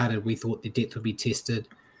even started, we thought the depth would be tested.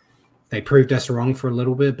 They proved us wrong for a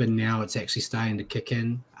little bit, but now it's actually starting to kick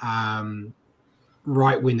in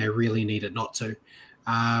right when they really need it not to.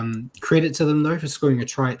 Credit to them, though, for scoring a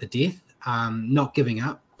try at the death, not giving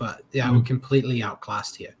up, but they were completely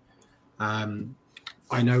outclassed here.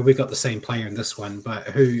 I know we got the same player in this one, but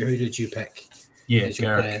who did you pick? Yeah,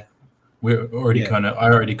 Garrick. I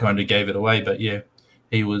already kind of gave it away, but yeah,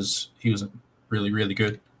 he was really, really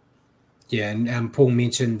good. Yeah, and Paul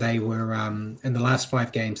mentioned they were in the last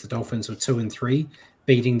 5 games, the Dolphins were 2-3,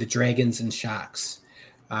 beating the Dragons and Sharks.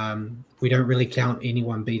 We don't really count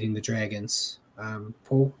anyone beating the Dragons,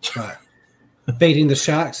 Paul, but beating the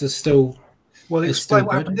Sharks is still. Well, explain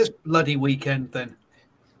what happened this bloody weekend then.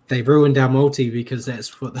 They ruined our multi because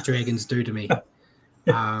that's what the Dragons do to me.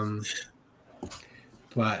 But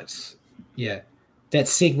yeah,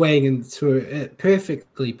 that's segueing into it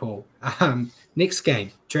perfectly, Paul. Next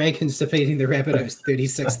game, Dragons defeating the Rabbitohs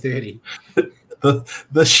 36-30.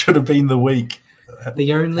 This should have been the week.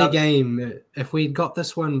 The only game, if we'd got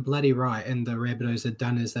this one bloody right and the Rabbitohs had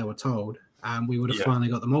done as they were told, we would have finally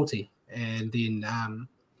got the multi. And then,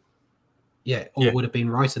 all would have been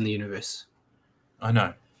right in the universe. I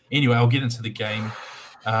know. Anyway, I'll get into the game.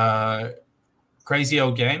 Crazy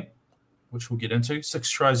old game, which we'll get into. 6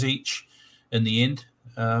 tries each in the end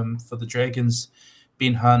for the Dragons.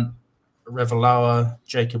 Ben Hunt, Ravalawa,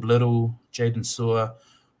 Jacob Little, Jaden Sewer,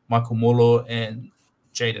 Michael Molo, and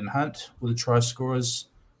Jaden Hunt were the try scorers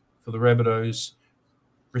for the Rabbitohs.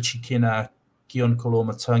 Richie Kenna, Gion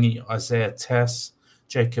Kolomatangi, Isaiah Tass,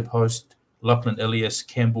 Jacob Host, Lachlan Ilias,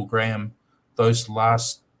 Campbell Graham. Those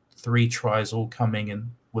last 3 tries all coming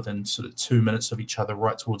in within sort of 2 minutes of each other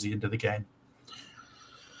right towards the end of the game.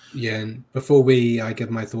 Yeah, and before I give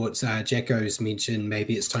my thoughts, Jacko's mentioned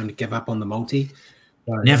maybe it's time to give up on the multi.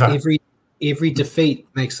 Never. Every defeat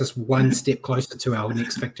makes us one step closer to our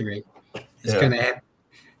next victory. It's going to happen.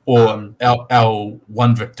 Or our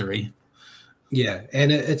one victory. Yeah,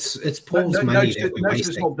 and it's Paul's money that we're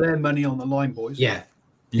wasting. It's not their money on the line, boys. Yeah.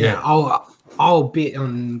 I'll bet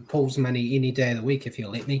on Paul's money any day of the week if he'll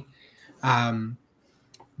let me.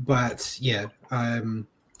 But yeah,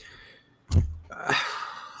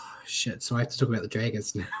 shit. So I have to talk about the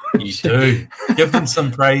Dragons now. You do. Give them some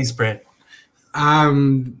praise, Brad.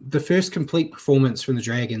 The first complete performance from the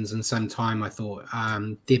Dragons in some time, I thought.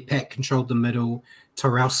 Their pack controlled the middle.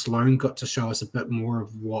 Tyrell Sloan got to show us a bit more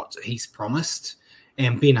of what he's promised.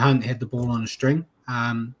 And Ben Hunt had the ball on a string.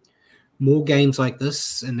 More games like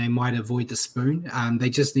this, and they might avoid the spoon. They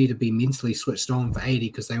just need to be mentally switched on for 80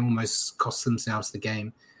 because they almost cost themselves the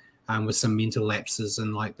game with some mental lapses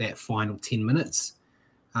in like that final 10 minutes.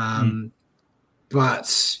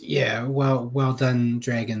 But yeah, well done,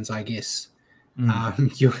 Dragons, I guess.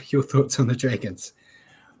 Your thoughts on the Dragons?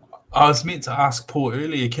 I was meant to ask Paul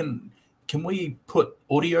earlier, can we put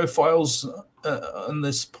audio files on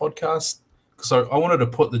this podcast? Because I wanted to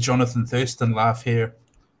put the Jonathan Thurston laugh here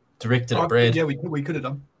directed at Brad. Yeah, we could have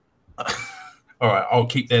done. All right, I'll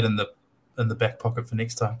keep that in the back pocket for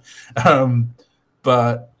next time.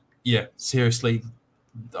 But yeah, seriously,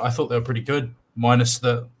 I thought they were pretty good. Minus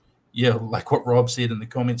like what Rob said in the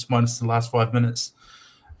comments, minus the last 5 minutes.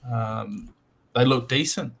 They look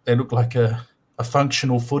decent. They look like a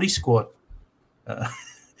functional footy squad.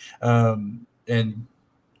 And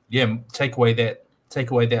yeah, take away that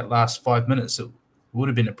last 5 minutes, it would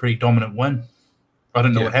have been a pretty dominant win. I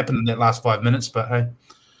don't know what happened in that last 5 minutes, but hey.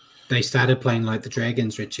 They started playing like the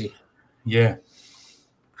Dragons, Richie. Yeah.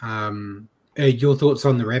 Your thoughts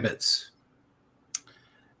on the Rabbits?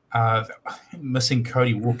 Missing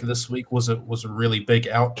Cody Walker this week was a really big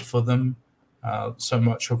out for them. So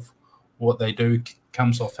much of what they do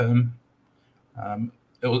comes off him.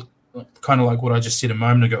 It was kind of like what I just said a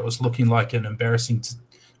moment ago. It was looking like an embarrassing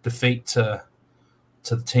defeat to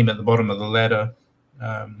the team at the bottom of the ladder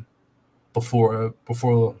before a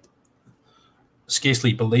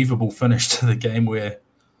scarcely believable finish to the game where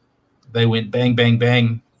they went bang, bang,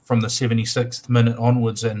 bang from the 76th minute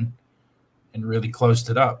onwards and really closed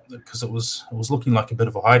it up, because it was looking like a bit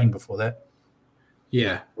of a hiding before that.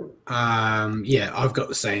 Yeah. I've got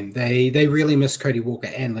the same. They really missed Cody Walker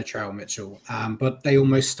and Latrell Mitchell, but they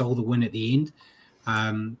almost stole the win at the end.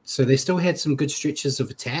 So they still had some good stretches of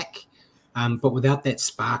attack, but without that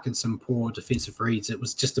spark and some poor defensive reads, it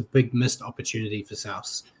was just a big missed opportunity for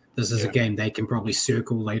Souths. This is a game they can probably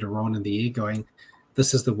circle later on in the year going,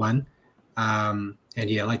 this is the one. And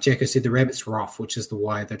like Jacko said, the Rabbits were off, which is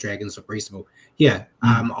why the Dragons look reasonable.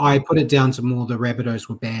 I put it down to more the Rabbitohs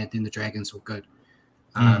were bad than the Dragons were good.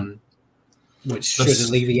 Which should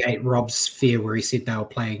alleviate Rob's fear where he said they were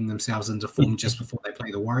playing themselves into form just before they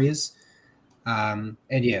play the Warriors.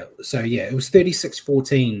 It was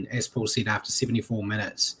 36-14, as Paul said, after 74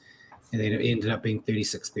 minutes. And then it ended up being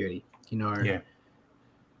 36-30. If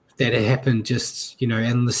that had happened just, in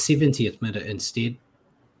the 70th minute instead,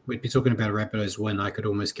 we'd be talking about a Rabbitohs win. I could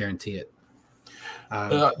almost guarantee it.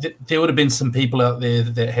 There would have been some people out there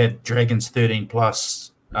that had Dragons 13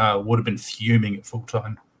 plus would have been fuming at full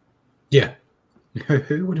time. Yeah.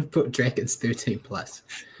 Who would have put Dragons 13 plus?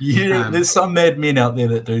 Yeah, there's some mad men out there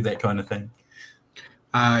that do that kind of thing.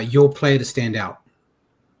 Your player to stand out?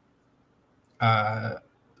 I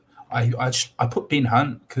put Ben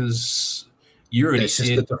Hunt because you already That's said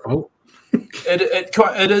just the default.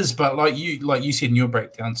 it is, but like you said in your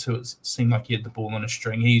breakdown too, it seemed like he had the ball on a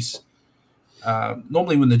string. He's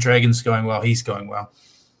normally when the Dragons going well, he's going well.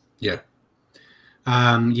 Yeah.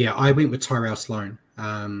 I went with Tyrell Sloan.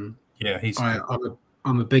 I'm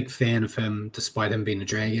a big fan of him, despite him being a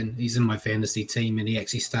Dragon. He's in my fantasy team, and he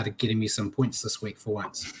actually started getting me some points this week for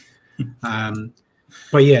once.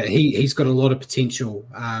 He's got a lot of potential.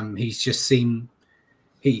 He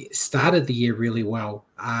started the year really well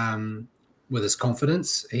with his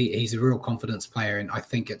confidence. He's a real confidence player, and I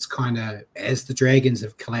think it's kind of, as the Dragons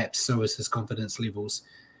have collapsed, so is his confidence levels.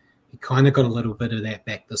 He kind of got a little bit of that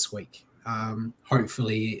back this week.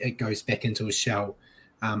 Hopefully it goes back into a shell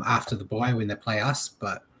after the bye when they play us.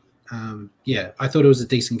 But I thought it was a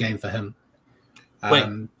decent game for him.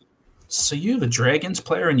 Wait, so you have a Dragons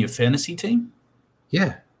player in your fantasy team?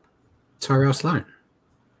 Yeah, Tyrell Sloan.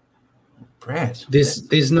 Brad,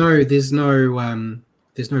 there's no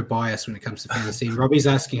bias when it comes to fantasy. And Robbie's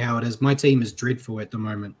asking how it is. My team is dreadful at the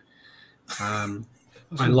moment. I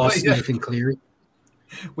lost Nathan Cleary.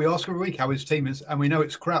 We ask every week how his team is, and we know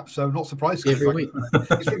it's crap, so not surprised. Every week.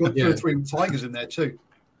 He's got 2 or 3 Tigers in there too.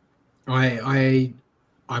 I've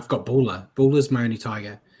got Baller. Baller's my only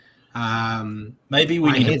Tiger. Maybe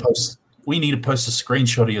we need to post a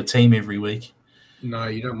screenshot of your team every week. No,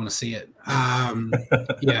 you don't want to see it.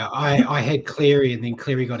 I had Cleary, and then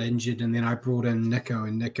Cleary got injured, and then I brought in Nico,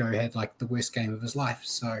 and Nico had like the worst game of his life.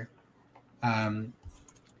 So, and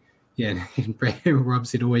Rob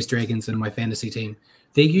said always Dragons in my fantasy team.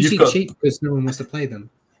 They're usually cheap because no one wants to play them.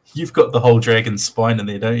 You've got the whole Dragon spine in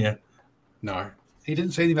there, don't you? No. He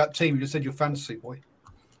didn't say anything about team. He just said your fantasy, boy.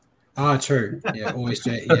 Ah, true. Yeah, always.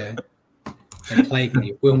 Yeah. They plagued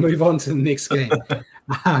me. We'll move on to the next game.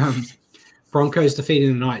 Broncos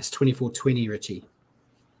defeating the Knights 24-20, Richie.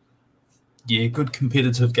 Yeah, good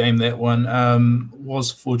competitive game, that one.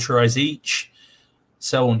 Was 4 tries each.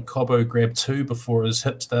 Sal and Cobbo grabbed 2 before his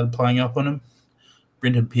hip started playing up on him.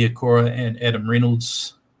 Brendan Piacora and Adam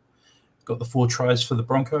Reynolds got the 4 tries for the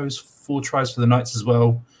Broncos, 4 tries for the Knights as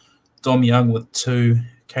well. Dom Young with 2.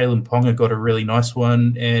 Kalen Ponga got a really nice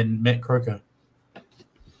one, and Matt Croker.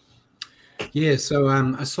 Yeah, so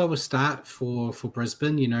a slower start for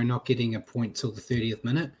Brisbane, not getting a point till the 30th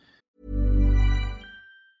minute.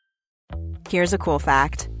 Here's a cool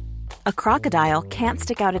fact. A crocodile can't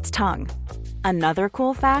stick out its tongue. Another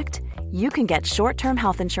cool fact, you can get short-term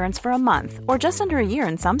health insurance for a month or just under a year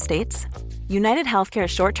in some states. United Healthcare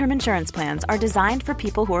short-term insurance plans are designed for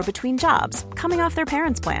people who are between jobs, coming off their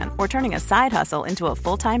parents' plan, or turning a side hustle into a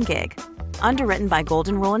full-time gig. Underwritten by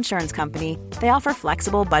Golden Rule Insurance Company, they offer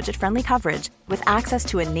flexible, budget-friendly coverage with access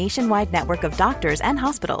to a nationwide network of doctors and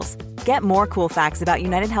hospitals. Get more cool facts about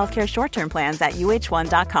United Healthcare short-term plans at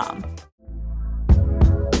uh1.com.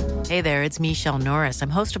 Hey there, it's Michelle Norris. I'm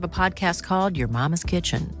host of a podcast called Your Mama's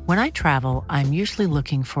Kitchen. When I travel, I'm usually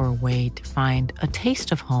looking for a way to find a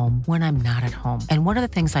taste of home when I'm not at home. And one of the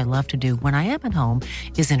things I love to do when I am at home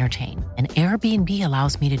is entertain. And Airbnb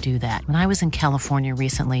allows me to do that. When I was in California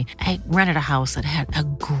recently, I rented a house that had a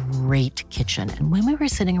great kitchen. And when we were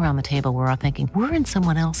sitting around the table, we're all thinking, we're in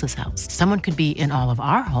someone else's house. Someone could be in all of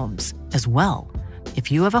our homes as well. If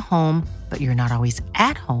you have a home, but you're not always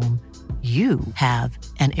at home, you have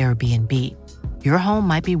an Airbnb. Your home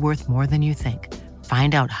might be worth more than you think.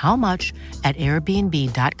 Find out how much at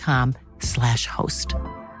airbnb.com/host.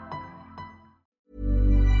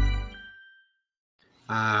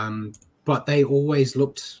 But they always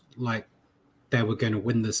looked like they were going to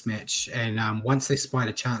win this match. And once they spied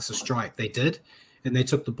a chance to strike, they did. And they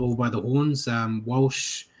took the bull by the horns.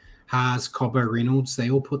 Walsh, Haas, Cobbo, Reynolds, they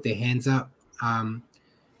all put their hands up. And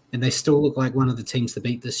they still look like one of the teams to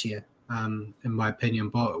beat this year, in my opinion.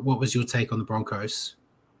 But what was your take on the Broncos?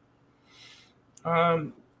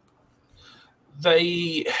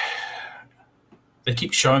 They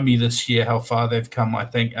keep showing me this year how far they've come. I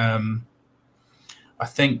think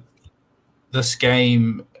this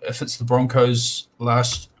game, if it's the Broncos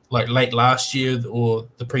late last year or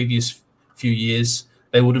the previous few years,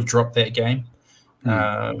 they would have dropped that game.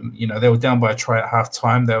 They were down by a try at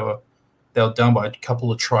halftime. They were down by a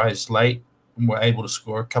couple of tries late and were able to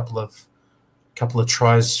score a couple of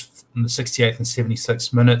tries in the 68th and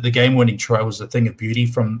 76th minute. The game-winning try was a thing of beauty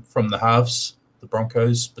from the halves, the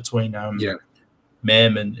Broncos, between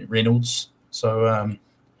Mam and Reynolds. So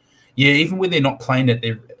even when they're not playing at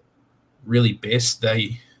their really best,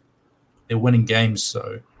 they're winning games.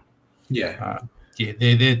 So they're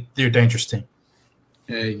a dangerous team.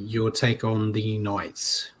 Your take on the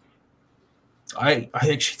Knights? I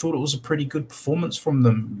actually thought it was a pretty good performance from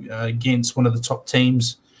them against one of the top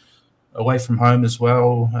teams away from home as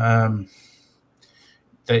well.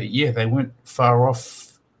 They weren't far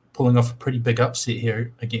off pulling off a pretty big upset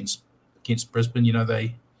here against Brisbane.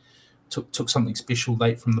 They took something special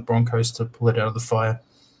late from the Broncos to pull it out of the fire.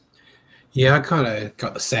 Yeah, I kind of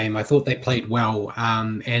got the same. I thought they played well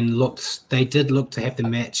and they did look to have the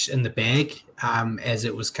match in the bag as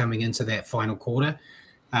it was coming into that final quarter.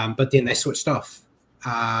 But then they switched off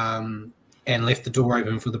and left the door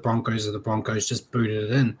open for the Broncos, and the Broncos just booted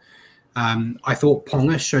it in. I thought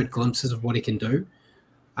Ponga showed glimpses of what he can do.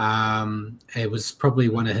 It was probably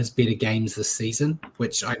one of his better games this season,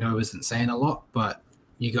 which I know isn't saying a lot, but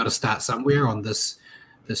you got to start somewhere on this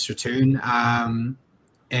return.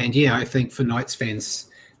 I think for Knights fans,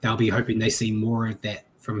 they'll be hoping they see more of that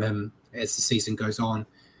from him as the season goes on,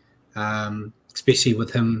 especially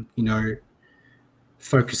with him,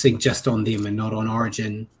 focusing just on them and not on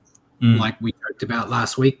Origin, like we talked about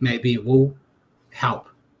last week. Maybe it will help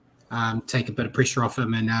take a bit of pressure off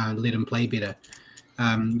him and let him play better.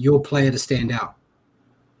 Your player to stand out?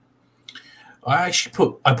 I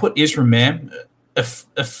put Ezra Mam. If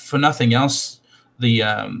for nothing else, the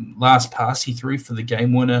last pass he threw for the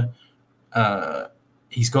game winner,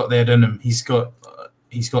 he's got that in him. He's got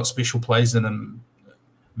special plays in him,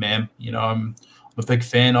 Mam. I'm a big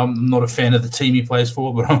fan. I'm not a fan of the team he plays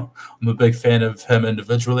for, but I'm a big fan of him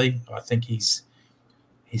individually. I think he's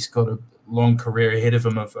got a long career ahead of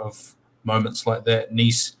him of moments like that. And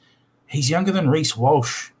he's younger than Reece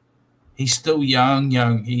Walsh. He's still young.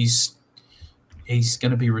 He's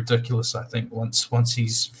going to be ridiculous, I think, once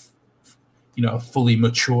he's a fully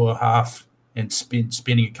mature half and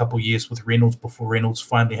spending a couple of years with Reynolds before Reynolds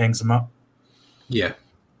finally hangs him up. Yeah.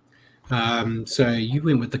 So you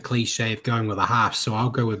went with the cliche of going with a half, so I'll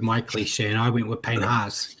go with my cliche, and I went with Payne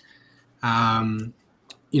Haas.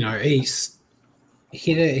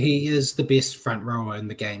 He is the best front rower in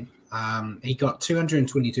the game. He got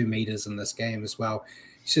 222 meters in this game as well.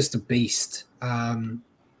 He's just a beast.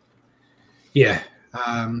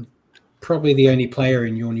 Probably the only player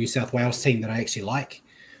in your New South Wales team that I actually like.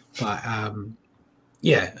 But,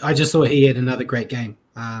 I just thought he had another great game.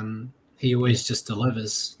 He always just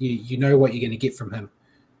delivers. You know what you're going to get from him.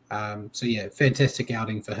 Fantastic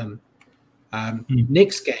outing for him.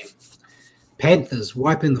 Next game, Panthers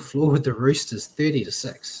wiping the floor with the Roosters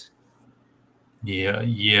 30-6.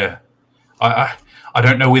 Yeah. I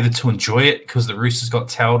don't know whether to enjoy it because the Roosters got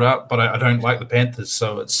towed up, but I don't like the Panthers,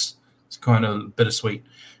 so it's kind of bittersweet.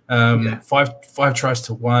 5 tries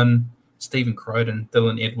to 1. Stephen Croden,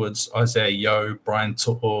 Dylan Edwards, Isaiah Yeo, Brian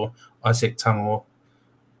To'o, Isaac Tamor.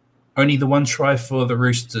 Only the 1 try for the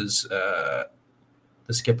Roosters, the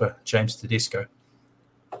skipper, James Tedesco.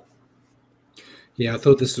 Yeah, I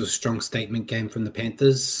thought this was a strong statement game from the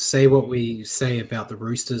Panthers. Say what we say about the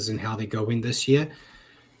Roosters and how they're going this year.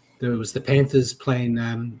 There was the Panthers playing,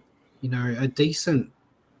 a decent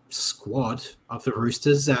squad of the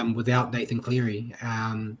Roosters without Nathan Cleary.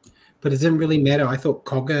 But it didn't really matter. I thought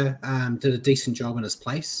Cogger did a decent job in his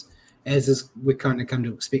place, as is we kind of come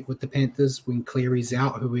to expect with the Panthers. When Cleary's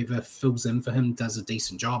out, whoever fills in for him does a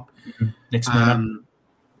decent job. Next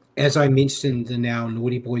as I mentioned in our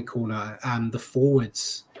Naughty Boy corner, the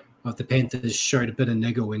forwards of the Panthers showed a bit of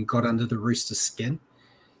niggle and got under the Roosters' skin.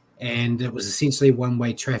 And it was essentially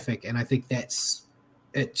one-way traffic. And I think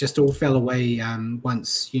it just all fell away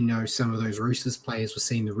once, some of those Roosters players were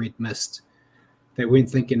seeing the red mist. They weren't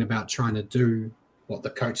thinking about trying to do what the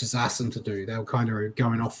coaches asked them to do. They were kind of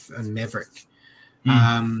going off in Maverick.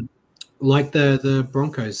 Like the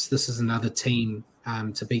Broncos, this is another team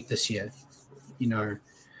to beat this year. You know,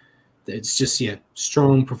 it's just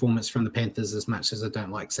strong performance from the Panthers. As much as I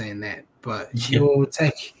don't like saying that, but your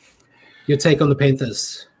take on the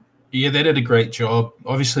Panthers. Yeah, they did a great job.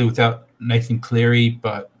 Obviously, without Nathan Cleary,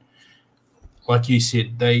 but like you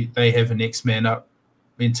said, they have an next man up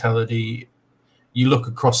mentality. You look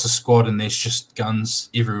across the squad, and there's just guns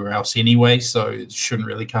everywhere else anyway, so it shouldn't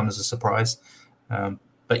really come as a surprise.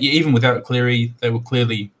 But yeah, even without Cleary, they were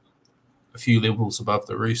clearly a few levels above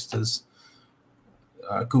the Roosters.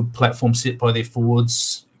 Good platform set by their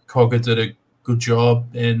forwards. Cogger did a good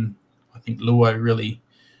job, and I think Luai really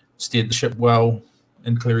steered the ship well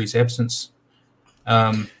in Cleary's absence.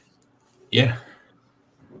 Yeah.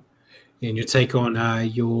 And your take on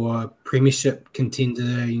your premiership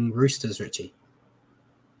contending Roosters, Richie?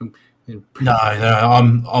 No,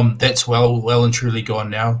 I'm that's well and truly gone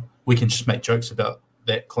now. We can just make jokes about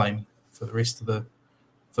that claim for the rest of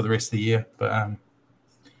the year. But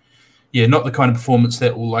not the kind of performance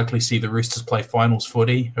that will likely see the Roosters play finals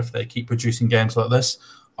footy if they keep producing games like this.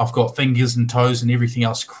 I've got fingers and toes and everything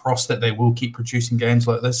else crossed that they will keep producing games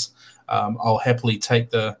like this. I'll happily take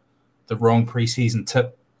the wrong preseason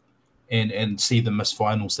tip and see them miss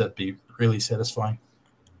finals. That'd be really satisfying.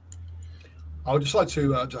 I would just like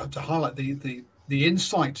to highlight the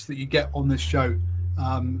insights that you get on this show.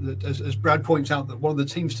 That as Brad points out, that one of the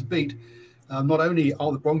teams to beat not only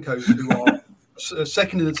are the Broncos, who are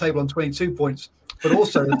second in the table on 22 points, but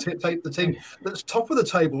also the team that's top of the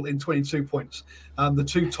table in 22 points. The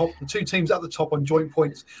two teams at the top on joint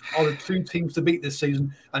points are the two teams to beat this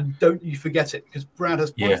season. And don't you forget it, because Brad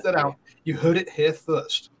has pointed that out. You heard it here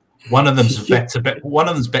first. One of them's back to back. One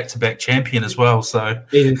of them's back to back champion as well. So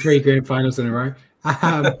beating 3 grand finals in a row.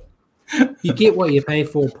 You get what you pay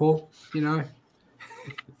for, Paul. You know.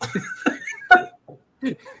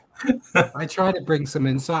 I try to bring some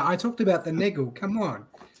insight. I talked about the niggle. Come on.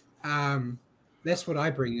 That's what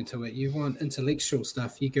I bring into it. You want intellectual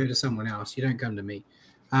stuff, you go to someone else. You don't come to me.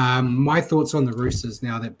 My thoughts on the Roosters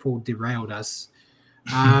now that Paul derailed us.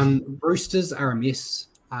 Roosters are a mess.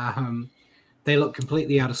 They look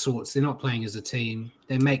completely out of sorts. They're not playing as a team.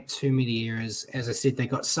 They make too many errors. As I said, they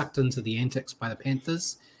got sucked into the antics by the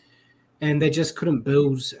Panthers, and they just couldn't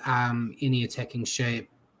build any attacking shape.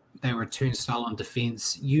 They were a turnstile on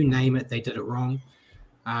defense. You name it, they did it wrong.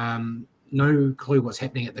 No clue what's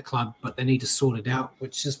happening at the club, but they need to sort it out,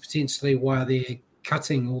 which is potentially why they're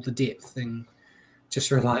cutting all the depth and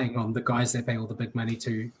just relying on the guys they pay all the big money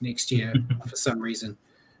to next year for some reason.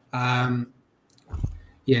 And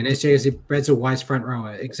as Jay said, Brad's a wise front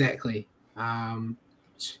rower. Exactly. You're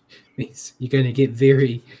going to get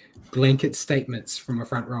very blanket statements from a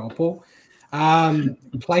front rower, Paul.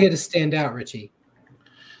 Player to stand out, Richie.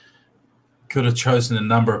 Could have chosen a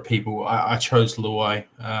number of people. I chose Luai.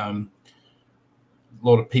 A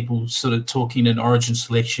lot of people sort of talking in origin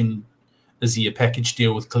selection. Is he a package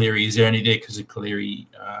deal with Cleary? Is he only there because of Cleary?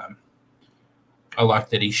 I like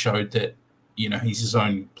that he showed that, he's his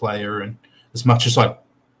own player. And as much as I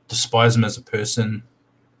despise him as a person,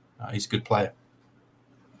 he's a good player.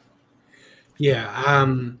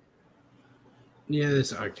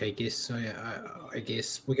 That's okay. Guess so. I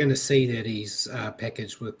guess we're going to see that he's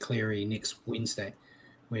packaged with Cleary next Wednesday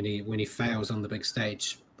when he fails on the big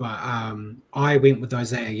stage. But I went with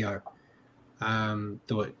Isaiah Yeo.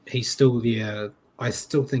 Thought he's still there. I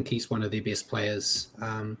still think he's one of their best players.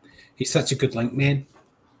 He's such a good link man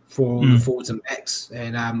for the forwards and backs,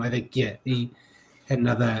 and I think he had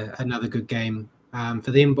another good game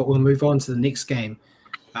for them. But we'll move on to the next game.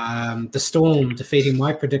 The Storm defeating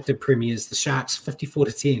my predicted premiers, the Sharks,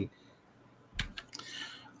 54-10.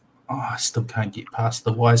 Oh, I still can't get past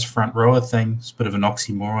the wise front rower thing. It's a bit of an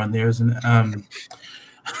oxymoron there, isn't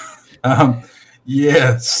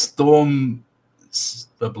it? Storm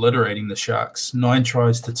obliterating the Sharks. 9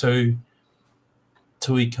 tries to 2.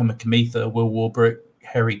 Tui Kamakamitha, Will Warbrick,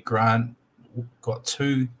 Harry Grant got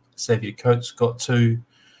 2. Xavier Coates got 2.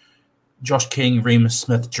 Josh King, Remus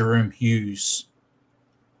Smith, Jerome Hughes.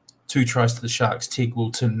 2 tries to the Sharks. Teague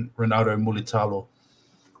Wilton, Ronaldo Mulitalo.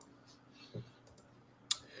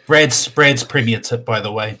 Brad's premier tip, by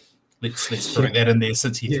the way. Let's throw that in there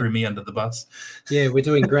since he threw me under the bus. Yeah, we're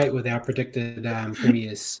doing great with our predicted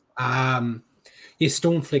premiers.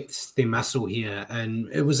 Storm flexed their muscle here, and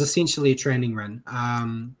it was essentially a training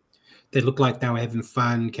run. They looked like they were having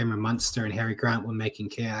fun. Cameron Munster and Harry Grant were making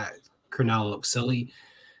Cronulla look silly.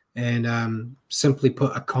 And simply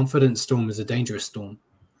put, a confident Storm is a dangerous Storm.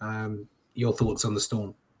 Your thoughts on the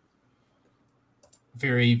Storm?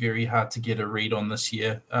 Very, very hard to get a read on this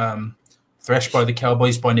year. Thrashed by the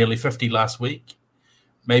Cowboys by nearly 50 last week.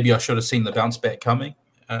 maybe I should have seen the bounce back coming.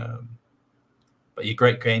 But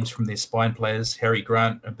great games from their spine players. Harry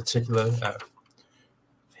Grant, in particular,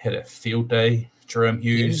 had a field day. Jerome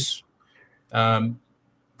Hughes,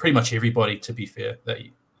 pretty much everybody. To be fair,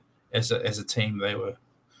 they as a team they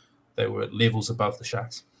were levels above the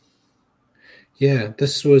Sharks. Yeah,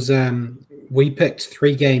 this was we picked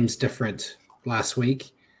 3 games different last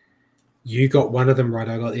week. You got one of them right.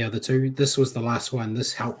 I got the other 2. This was the last one.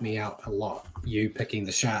 This helped me out a lot. You picking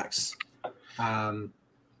the Sharks.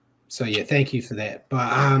 So yeah, thank you for that.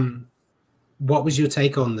 But what was your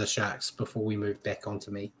take on the Sharks before we move back on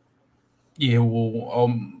to me? Yeah,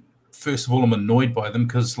 well, first of all, I'm annoyed by them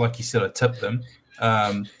because, like you said, I tipped them.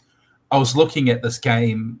 I was looking at this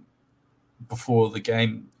game before the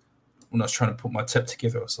game when I was trying to put my tip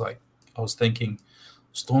together. I was thinking,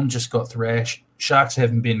 Storm just got thrashed. Sharks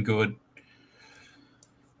haven't been good.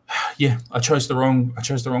 Yeah, I chose the wrong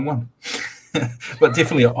one. But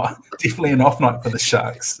definitely an off night for the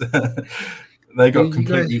Sharks. They got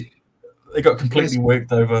completely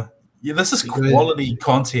worked over. Yeah, this is quality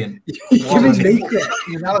content. You're giving me crap.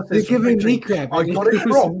 You're giving me crap. I got it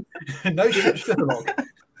wrong. No stretch dialogue.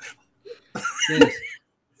 Yes.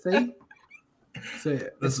 See? So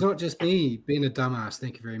it's not just me being a dumbass.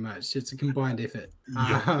 Thank you very much. It's a combined effort.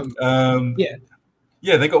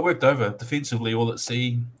 Yeah, they got worked over defensively all at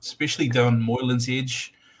sea, especially down Moylan's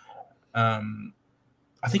edge. I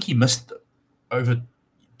think he missed over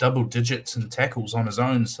double digits in tackles on his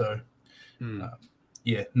own. So,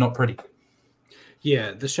 not pretty.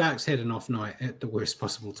 Yeah, the Sharks had an off night at the worst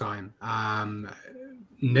possible time.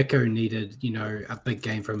 Nico needed, a big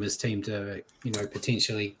game from his team to,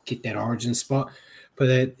 potentially get that origin spot.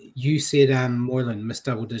 But you said Moylan missed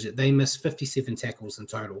double digit. They missed 57 tackles in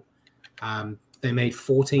total. They made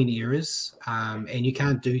 14 errors, and you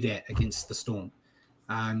can't do that against the Storm.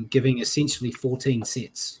 Giving essentially 14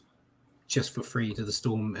 sets just for free to the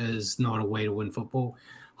Storm is not a way to win football.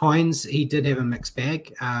 Hines, he did have a mixed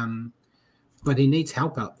bag, but he needs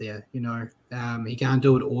help out there. He can't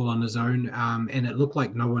do it all on his own, and it looked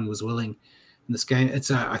like no one was willing in this game.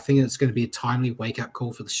 I think it's going to be a timely wake-up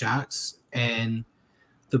call for the Sharks, and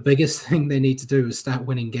the biggest thing they need to do is start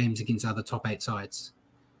winning games against other top 8 sides.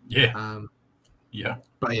 Yeah.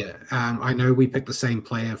 But I know we picked the same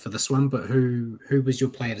player for this one, but who was your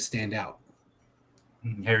player to stand out?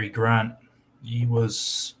 Harry Grant.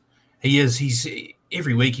 He's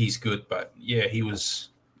every week he's good, but yeah, he was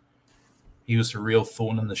a real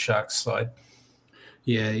thorn in the Sharks side.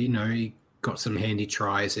 Yeah, he got some handy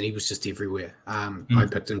tries and he was just everywhere. I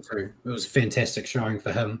picked him too. It was a fantastic showing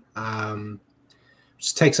for him.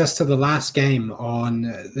 Which takes us to the last game on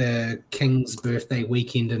the King's birthday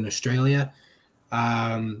weekend in Australia.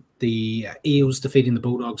 The Eels defeating the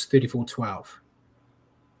Bulldogs 34-12.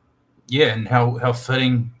 Yeah, and how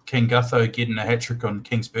fitting King Gutho getting a hat-trick on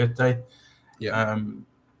King's birthday. Yeah.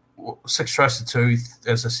 6 tries to 2,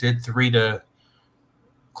 as I said, 3 to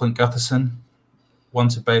Clint Gutherson, 1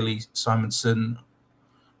 to Bailey Simonson,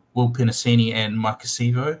 Will Penasini and Mike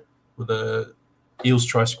Acevo were the Eels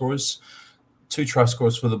try scorers. 2 try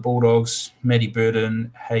scorers for the Bulldogs, Matty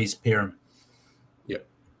Burden, Hayes Perham.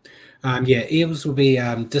 Eels will be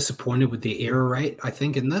disappointed with their error rate, I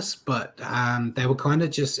think, in this, but they were kind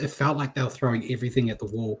of it felt like they were throwing everything at the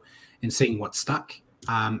wall and seeing what stuck.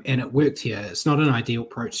 And it worked here. It's not an ideal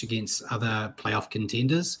approach against other playoff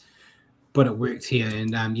contenders, but it worked here.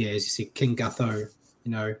 And as you said, King Gutho,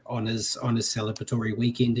 on his celebratory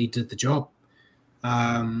weekend, he did the job.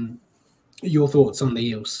 Your thoughts on the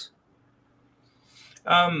Eels?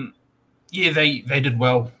 They did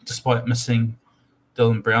well despite missing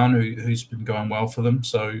Dylan Brown, who's been going well for them.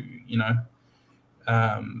 So,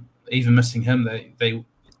 even missing him,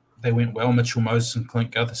 they went well. Mitchell Moses and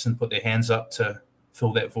Clint Gutherson put their hands up to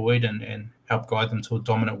fill that void and help guide them to a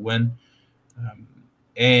dominant win.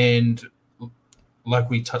 And like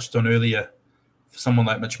we touched on earlier, for someone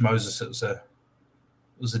like Mitch Moses, it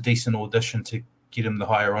was a decent audition to get him the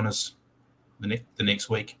higher honours the next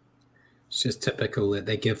week. It's just typical that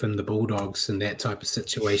they give him the Bulldogs in that type of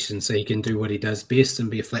situation so he can do what he does best and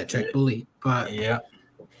be a flat track bully. But your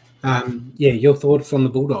thoughts on the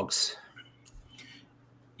Bulldogs?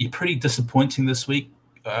 You're pretty disappointing this week,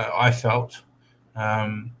 I felt.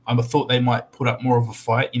 I thought they might put up more of a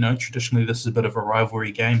fight. Traditionally this is a bit of a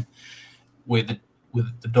rivalry game where the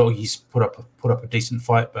Doggies put up a decent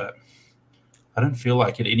fight, but I don't feel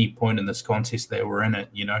like at any point in this contest they were in it.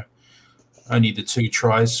 Only the 2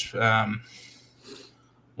 tries,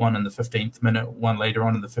 one in the 15th minute, one later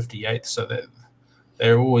on in the 58th, so that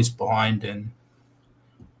they're always behind. And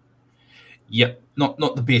not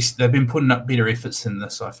the best. They've been putting up better efforts than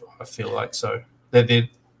this. I feel like so. they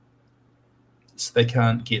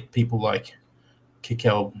can't get people like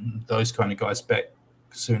Kikel, those kind of guys back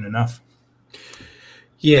soon enough.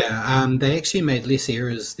 Yeah, they actually made less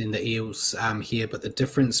errors than the Eels here, but the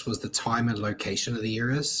difference was the time and location of the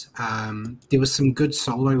errors. There was some good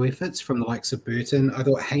solo efforts from the likes of Burton. I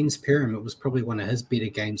thought Haynes Perham, it was probably one of his better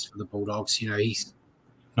games for the Bulldogs.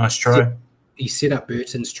 Nice try. He set up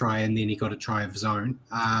Burton's try and then he got a try of his own.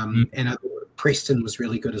 And I thought Preston was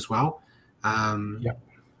really good as well.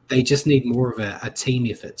 They just need more of a team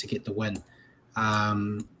effort to get the win.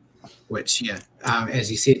 Which,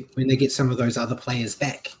 as you said, when they get some of those other players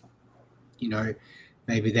back,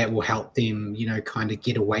 maybe that will help them, kind of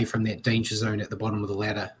get away from that danger zone at the bottom of the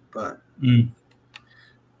ladder. But I'm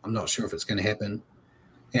not sure if it's going to happen.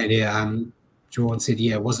 And Jordan said,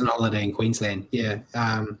 it wasn't a holiday in Queensland.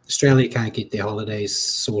 Australia can't get their holidays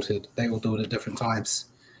sorted. They all do it at different times.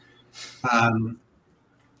 But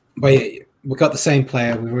we've got the same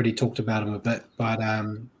player. We've already talked about him a bit, but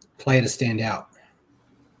player to stand out.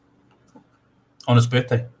 On his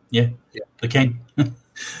birthday, the king,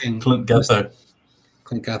 Clint Gutho.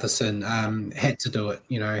 Clint Gutherson had to do it,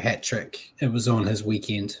 hat trick. It was on his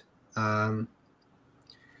weekend. And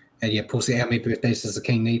Paul said, how many birthdays does the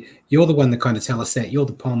king need? You're the one that kind of tell us that. You're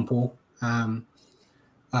the pom, Paul. I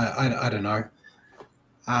don't know.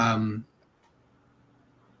 And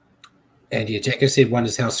Jacko said,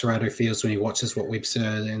 wonders how Serrato feels when he watches what Webster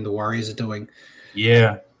and the Warriors are doing.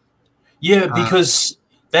 Yeah, because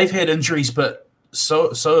they've had injuries, but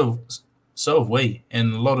so have we,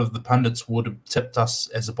 and a lot of the pundits would have tipped us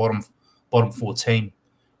as a bottom 4 team.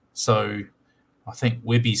 So I think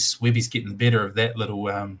Webby's getting the better of that little,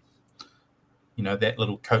 that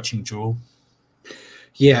little coaching duel.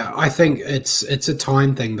 Yeah, I think it's a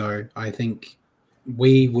time thing though. I think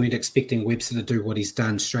we weren't expecting Webster to do what he's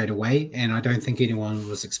done straight away, and I don't think anyone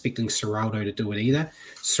was expecting Serraldo to do it either.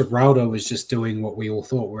 Serraldo was just doing what we all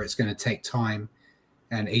thought, where it's going to take time.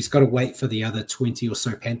 And he's got to wait for the other 20 or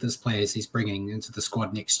so Panthers players he's bringing into the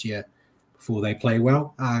squad next year before they play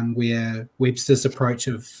well. Where Webster's approach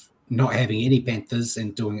of not having any Panthers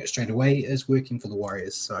and doing it straight away is working for the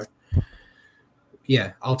Warriors. So,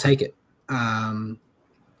 I'll take it. But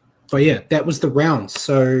that was the round.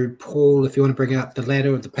 So, Paul, if you want to bring up the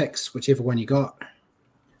ladder of the picks, whichever one you got.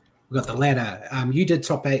 We got the ladder. You did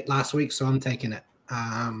top 8 last week, so I'm taking it.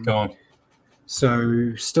 Go on.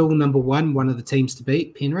 So still number one of the teams to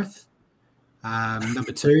beat, Penrith.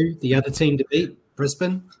 Number 2, the other team to beat,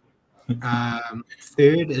 Brisbane.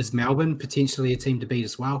 Third is Melbourne, potentially a team to beat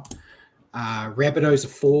as well. Rabbitohs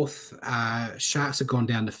are 4th. Sharks have gone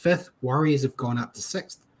down to 5th. Warriors have gone up to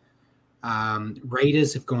 6th.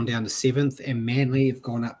 Raiders have gone down to 7th. And Manly have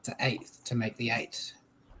gone up to 8th to make the 8.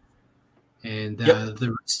 And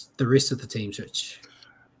the rest of the teams, Rich.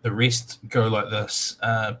 The rest go like this.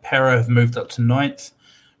 Para have moved up to 9th.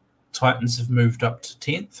 Titans have moved up to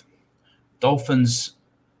 10th. Dolphins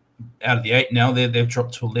out of the 8 now. They've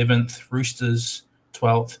dropped to 11th. Roosters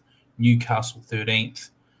 12th. Newcastle 13th.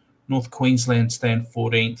 North Queensland stand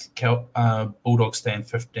 14th. Bulldogs stand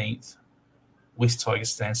 15th. West Tigers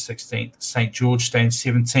stand 16th. St. George stand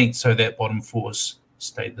 17th. So that bottom 4's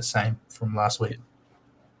stayed the same from last week.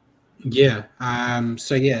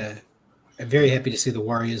 I'm very happy to see the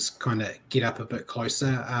Warriors kind of get up a bit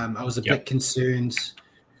closer. I was a bit concerned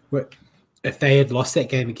if they had lost that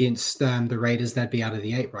game against the Raiders, they'd be out of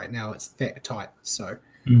the 8 right now. It's that tight. So,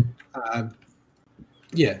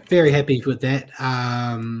 very happy with that.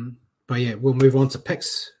 We'll move on to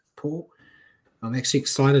picks, Paul. I'm actually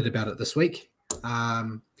excited about it this week.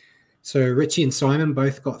 So Richie and Simon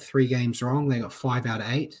both got 3 games wrong. They got 5 out of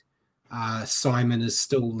 8. Simon is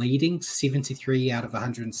still leading, 73 out of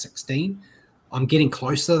 116. I'm getting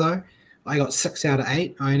closer, though. I got 6 out of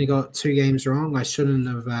 8. I only got 2 games wrong. I shouldn't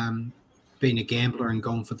have been a gambler and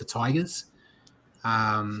gone for the Tigers.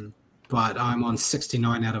 But I'm on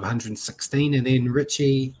 69 out of 116. And then,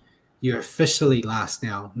 Richie, you're officially last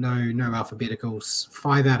now. No alphabeticals.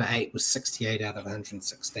 5 out of 8 was 68 out of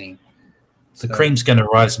 116. The cream's going to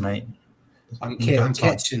rise, mate. I'm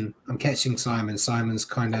catching Simon. Simon's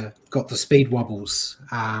kind of got the speed wobbles.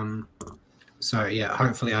 Hopefully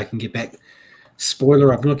I can get back.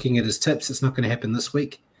 Spoiler, I'm looking at his tips. It's not going to happen this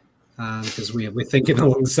week because we're thinking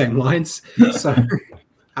along the same lines. So,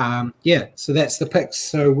 so that's the picks.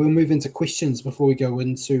 So we'll move into questions before we go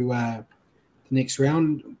into the next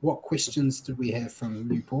round. What questions did we have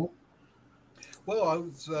from you, Paul? Well, I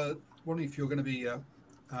was wondering if you're going to be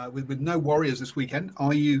with no Warriors this weekend.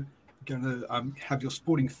 Are you going to have your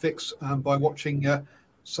sporting fix by watching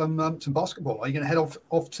some basketball? Are you going to head off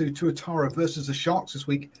to Tuatara versus the Sharks this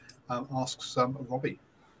week? Asks Robbie.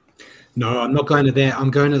 No, I'm not going to that.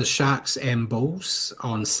 I'm going to the Sharks and Bulls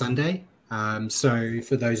on Sunday. So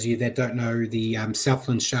for those of you that don't know, the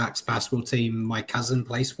Southland Sharks basketball team my cousin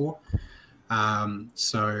plays for.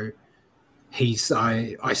 So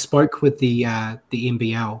I spoke with the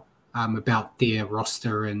NBL about their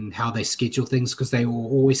roster and how they schedule things, because they were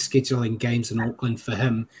always scheduling games in Auckland for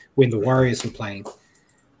him when the Warriors were playing,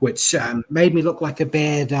 which made me look like a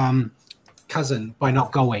bad cousin by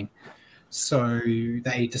not going. So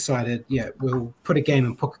they decided, we'll put a game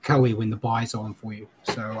in Pukekohe when the bye's on for you.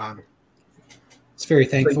 So it's very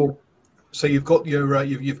thankful. So you've got your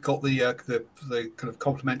you've got the kind of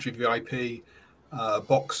complimentary VIP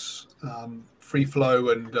box, free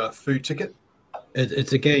flow, and food ticket.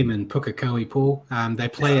 It's a game in Pukekohe pool. They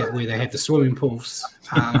play it where they have the swimming pools.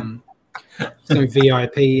 No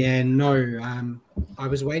VIP, and no. I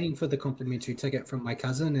was waiting for the complimentary ticket from my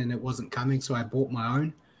cousin, and it wasn't coming, so I bought my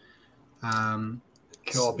own.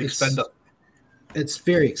 Big spender. It's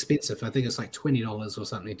very expensive. I think it's like $20 or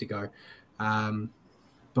something to go.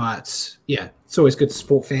 But yeah, it's always good to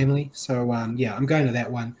support family. So I'm going to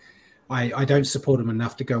that one. I don't support them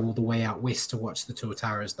enough to go all the way out west to watch the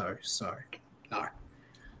Tuataras though. So no.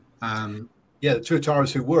 The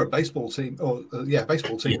Tuataras, who were a baseball team, who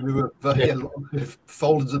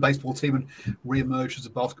folded as a baseball team and re-emerged as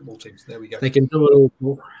a basketball team. So there we go. They can do it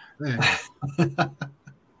all. Yeah.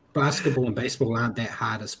 Basketball and baseball aren't that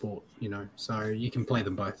hard a sport, so you can play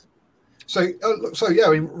them both. So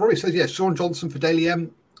Rory says, Sean Johnson for Daily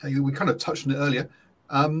M. We kind of touched on it earlier.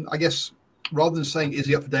 I guess rather than saying, is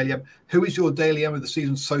he up for Daily M, who is your Daily M of the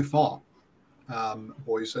season so far,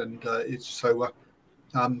 boys? And it's so,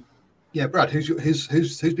 Brad, who's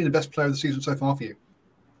been the best player of the season so far for you?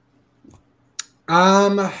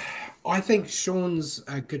 I think Sean's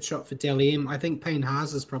a good shot for Daily M. I think Payne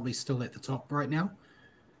Haas is probably still at the top right now.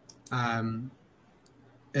 I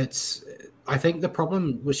think the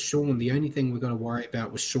problem with Sean, the only thing we've got to worry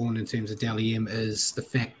about with Sean in terms of Dally M is the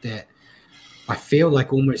fact that I feel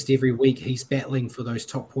like almost every week he's battling for those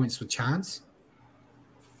top points with chance.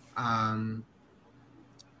 But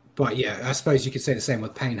yeah, I suppose you could say the same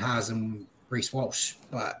with Payne Haas and Reece Walsh.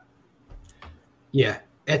 But yeah,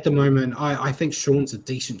 at the moment, I think Sean's a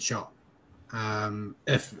decent shot.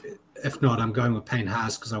 If not, I'm going with Payne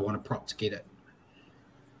Haas because I want a prop to get it.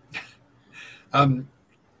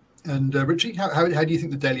 And Richie, how do you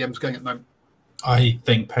think the Daily M is going at the moment? I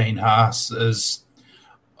think Payne Haas is.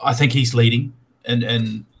 I think he's leading, and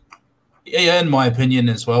in my opinion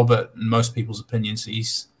as well, but in most people's opinions,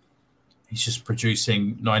 he's just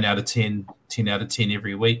producing 9 out of 10, 10 out of 10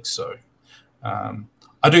 every week. So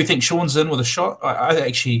I do think Sean's in with a shot. I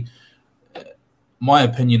actually, my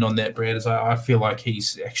opinion on that, Brad, is I feel like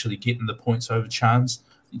he's actually getting the points over Chance.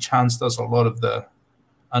 Chance does a lot of the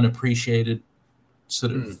unappreciated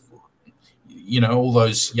sort of, all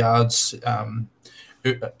those yards,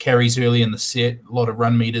 carries early in the set, a lot of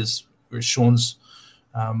run meters, whereas Sean's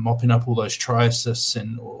mopping up all those try assists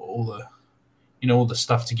and all the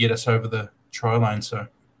stuff to get us over the try line. So,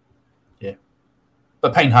 yeah.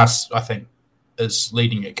 But Payne Haas, I think, is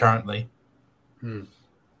leading it currently. Yeah,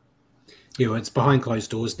 well, it's behind closed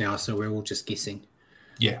doors now, so we're all just guessing.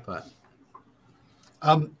 Yeah. But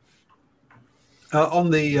on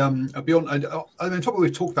the beyond, topic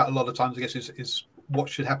we've talked about a lot of times, I guess, is what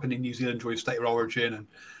should happen in New Zealand during State of Origin.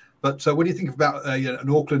 But what do you think about an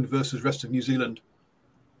Auckland versus rest of New Zealand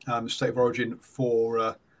State of Origin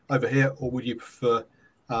for over here, or would you prefer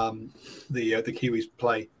the Kiwis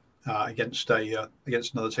play against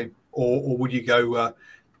another team, or would you go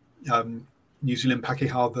New Zealand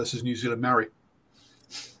Pakeha versus New Zealand Maori?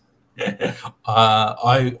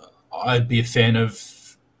 I'd be a fan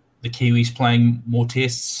of the Kiwis playing more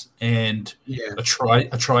tests and a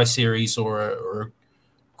try series or a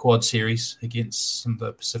quad series against some of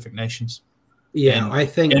the Pacific nations. Yeah, and, I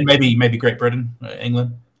think, and maybe Great Britain,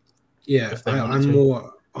 England. Yeah,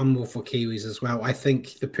 I'm more for Kiwis as well. I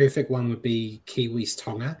think the perfect one would be Kiwis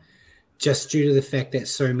Tonga, just due to the fact that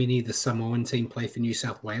so many of the Samoan team play for New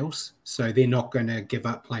South Wales, so they're not going to give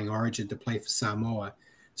up playing Origin to play for Samoa.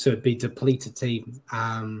 So it'd be depleted team.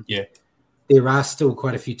 There are still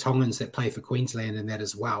quite a few Tongans that play for Queensland and that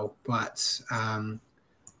as well. But,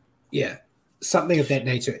 something of that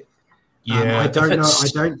nature. I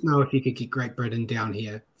don't know if you could get Great Britain down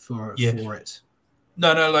here for it.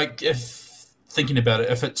 No, like if thinking about it,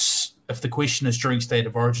 if the question is during State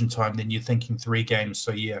of Origin time, then you're thinking 3 games.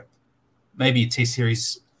 So, maybe a test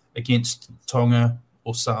series against Tonga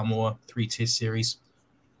or Samoa, 3 test series.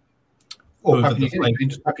 Or Papua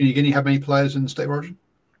New Guinea have many players in the State of Origin?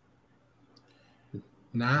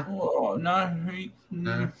 Nah. Oh, no,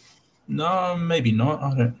 maybe not.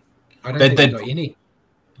 I don't. I don't think they got any.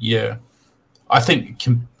 Yeah, I think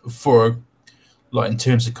in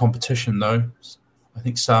terms of competition though, I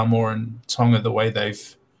think Samoa and Tonga, the way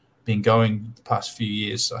they've been going the past few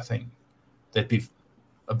years, I think they'd be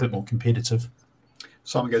a bit more competitive.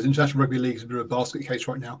 Simon goes, International Rugby League is a bit of a basket case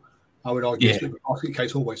right now. I would argue it's a bit of a basket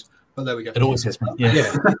case always, but there we go. It always has been.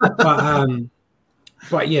 Yeah.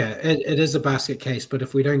 But yeah, it is a basket case. But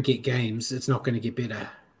if we don't get games, it's not going to get better.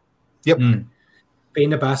 Yep.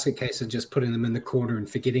 Being a basket case and just putting them in the corner and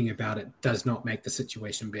forgetting about it does not make the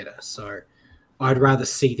situation better. So I'd rather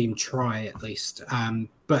see them try at least.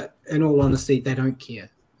 But in all honesty, they don't care.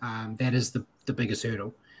 That is the biggest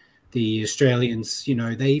hurdle. The Australians,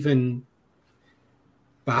 they even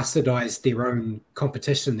bastardized their own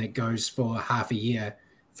competition that goes for half a year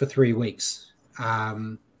for 3 weeks.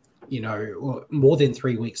 Or more than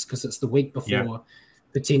 3 weeks, because it's the week before,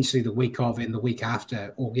 potentially the week of, and the week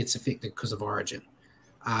after all gets affected because of Origin,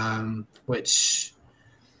 which,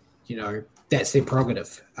 that's their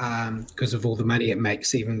prerogative because of all the money it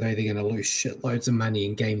makes, even though they're going to lose shitloads of money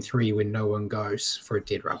in game 3 when no one goes for a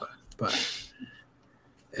dead rubber. But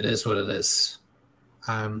it is what it is.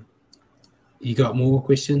 You got more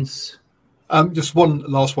questions? Just one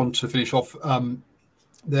last one to finish off.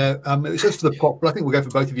 It says for the prop, but I think we'll go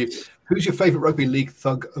for both of you. Who's your favourite rugby league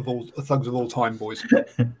thugs of all time, boys?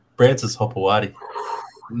 Brad's is Hopewadi.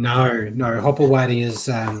 No, Hopewadi is.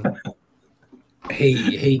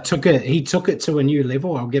 He took it to a new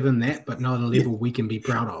level. I'll give him that, but not a level we can be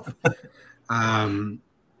proud of.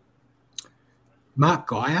 Mark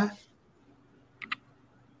Geyer.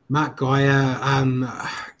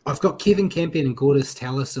 I've got Kevin Campion and Gordis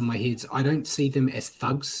Tallis in my head. I don't see them as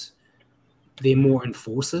thugs. They're more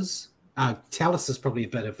enforcers. Tallis is probably a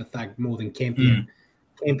bit of a thug more than Campion.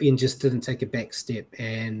 Campion just didn't take a back step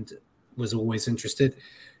and was always interested.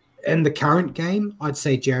 In the current game, I'd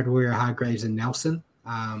say Jared Warrior-Hargreaves and Nelson.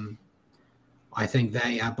 I think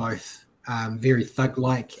they are both very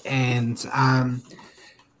thug-like, and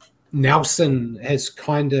Nelson has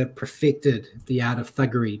kind of perfected the art of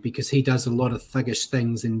thuggery because he does a lot of thuggish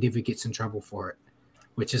things and never gets in trouble for it,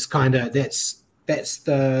 which is kind of that's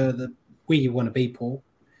the where you want to be, Paul.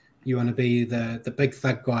 You want to be the big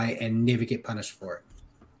thug guy and never get punished for it.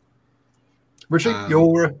 Richie,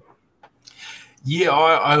 you're... Yeah,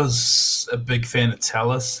 I was a big fan of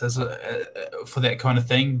Tallis for that kind of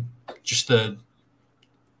thing. Just the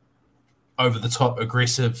over-the-top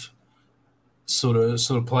aggressive sort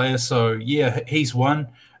of player. So yeah, he's one.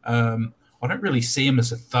 I don't really see him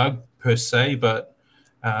as a thug per se, but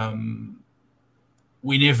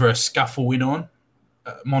whenever a scuffle went on,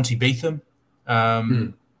 Monty Beetham,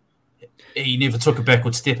 he never took a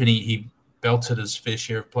backward step, and he belted his fair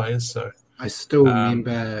share of players. So I still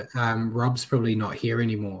remember, Rob's probably not here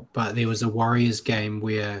anymore, but there was a Warriors game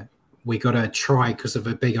where we got a try because of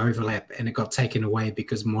a big overlap, and it got taken away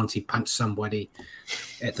because Monty punched somebody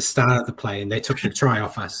at the start of the play, and they took the try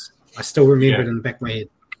off us. I still remember it in the back of my head.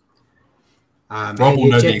 Rob will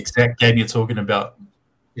know the exact game you're talking about.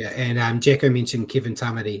 Yeah, and Jacko mentioned Kevin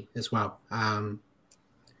Tamati as well.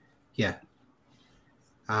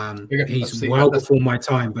 He's well before my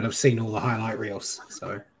time, but I've seen all the highlight reels.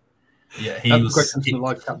 So yeah, he was. Questions from the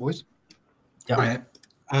live chat, boys. Yeah.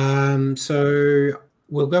 So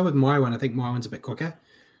we'll go with my one. I think my one's a bit quicker.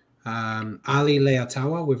 Ali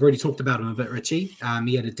Leatawa, we've already talked about him a bit, Richie.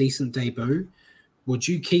 He had a decent debut. Would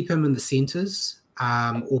you keep him in the centres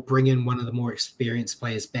or bring in one of the more experienced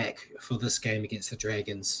players back for this game against the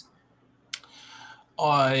Dragons?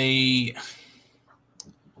 I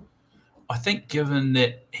think given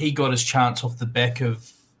that he got his chance off the back of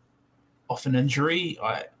an injury,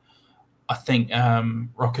 I think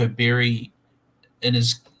Rocco Berry in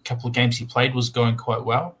his couple of games he played was going quite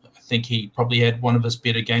well. I think he probably had one of his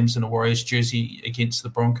better games in a Warriors jersey against the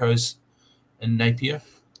Broncos in Napier.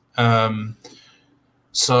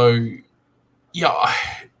 So, yeah,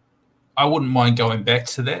 I wouldn't mind going back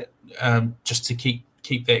to that just to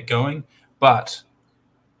keep that going. But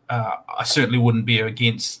I certainly wouldn't be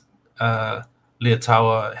against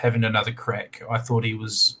Leatawa having another crack. I thought he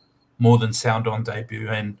was more than sound on debut,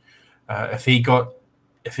 and if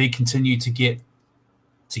he continued to get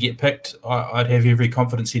picked, I'd have every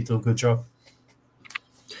confidence he'd do a good job.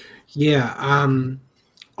 Yeah,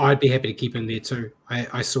 I'd be happy to keep him there too.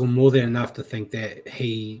 I saw more than enough to think that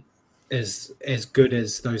he is as good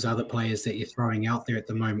as those other players that you're throwing out there at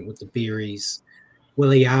the moment with the Berries.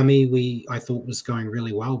 Willie Army, I thought was going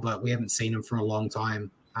really well, but we haven't seen him for a long time.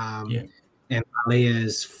 And Malia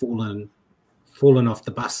has fallen off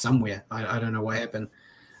the bus somewhere. I don't know what happened.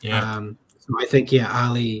 Yeah. So I think,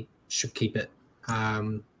 Ali should keep it.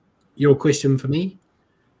 Your question for me?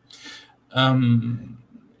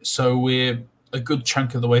 So we're a good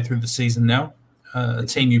chunk of the way through the season now. A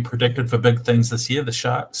team you predicted for big things this year, the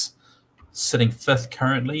Sharks, sitting 5th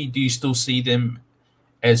currently. Do you still see them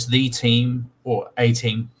as the team or a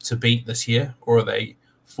team to beat this year, or are they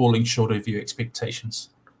falling short of your expectations?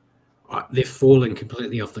 They're falling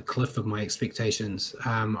completely off the cliff of my expectations.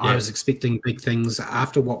 I was expecting big things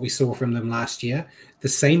after what we saw from them last year. The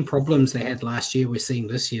same problems they had last year we're seeing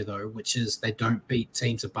this year, though, which is they don't beat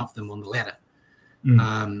teams above them on the ladder.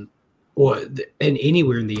 Or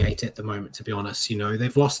anywhere in the 8 at the moment, to be honest.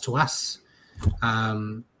 They've lost to us,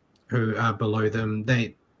 who are below them.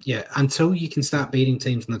 Until you can start beating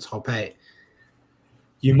teams in the top 8,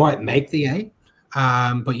 you might make the 8,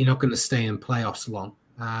 but you're not going to stay in playoffs long.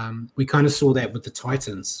 We kind of saw that with the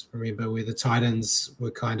Titans, remember, where the Titans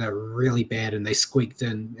were kind of really bad and they squeaked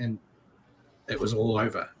in and it was all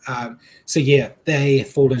over. They have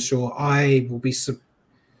fallen short.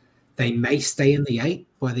 They may stay in the 8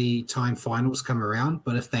 by the time finals come around,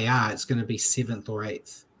 but if they are, it's going to be 7th or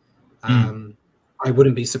 8th. I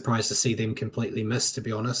wouldn't be surprised to see them completely miss, to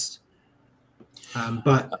be honest.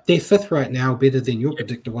 But they're 5th right now, better than your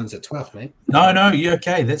predicted ones at 12th, mate. No, you're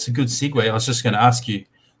okay. That's a good segue. I was just going to ask you.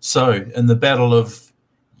 So, in the battle of,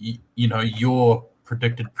 your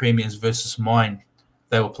predicted premiers versus mine,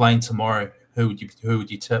 they were playing tomorrow. Who would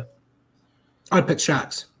you tip? I'd pick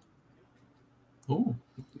Sharks. Ooh.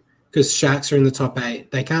 Because Sharks are in the top 8.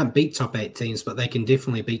 They can't beat top 8 teams, but they can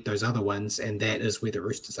definitely beat those other ones, and that is where the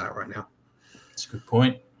Roosters are right now. That's a good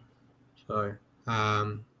point. So,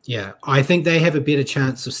 I think they have a better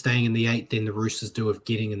chance of staying in the 8 than the Roosters do of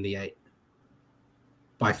getting in the 8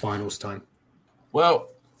 by finals time. Well,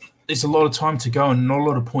 there's a lot of time to go and not a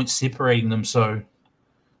lot of points separating them, so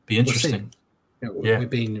be interesting.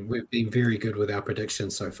 We've been very good with our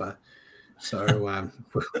predictions so far. So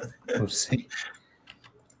we'll see.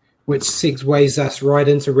 Which segues us right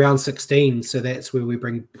into round 16. So that's where we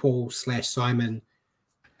bring Paul/Simon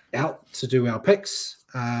out to do our picks.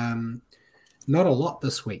 Not a lot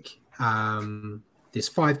this week. There's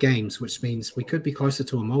 5 games, which means we could be closer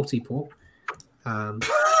to a multi, Paul.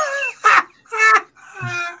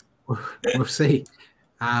 We'll see.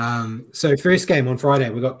 So first game on Friday,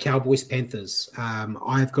 we got Cowboys-Panthers.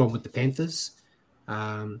 I've gone with the Panthers.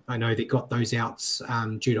 I know they got those outs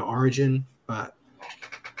due to Origin, but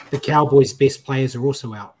the Cowboys' best players are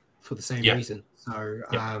also out for the same reason. So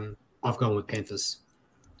I've gone with Panthers.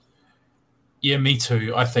 Yeah, me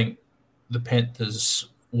too. I think the Panthers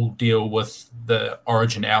will deal with the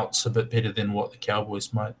Origin outs a bit better than what the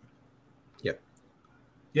Cowboys might.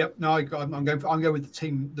 Yep. No, I'm going with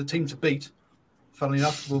the team to beat. Funnily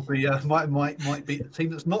enough, will be might beat the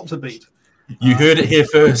team that's not to beat. You heard it here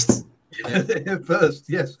first. Here first,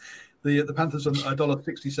 yes. The Panthers are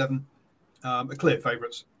 $1.67, are clear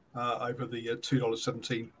favourites over the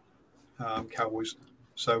 $2.17 Cowboys.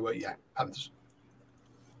 So Panthers.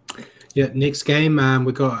 Yeah, next game,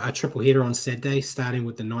 we've got a triple header on Saturday, starting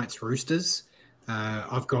with the Knights Roosters.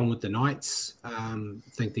 I've gone with the Knights.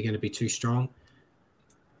 Think they're going to be too strong.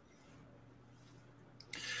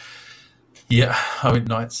 Yeah, I went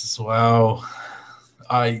Knights as well.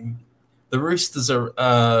 The Roosters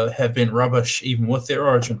have been rubbish even with their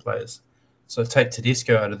Origin players. So take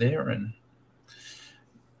Tedesco out of there and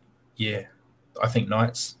I think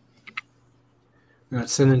Knights.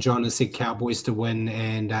 Sin and John has said Cowboys to win,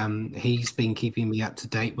 and he's been keeping me up to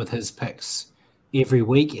date with his picks every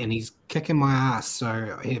week, and he's kicking my ass.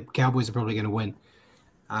 So Cowboys are probably going to win.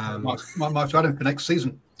 Might try them for next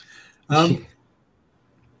season. Look,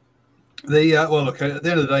 at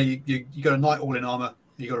the end of the day, you got a Knight all in armour,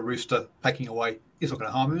 you got a Rooster packing away. He's not going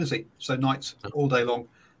to harm him, is he? So Knights all day long,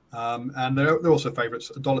 and they're also favourites,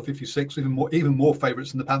 $1.56, even more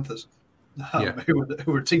favourites than the Panthers, who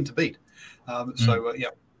are a team to beat. And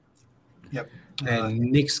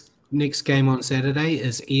next game on Saturday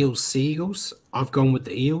is Eels Seagulls. I've gone with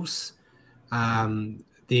the Eels.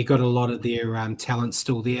 They got a lot of their talent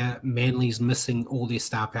still there. Manly's missing all their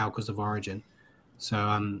star power because of Origin. So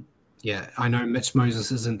I know Mitch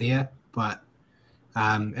Moses isn't there, but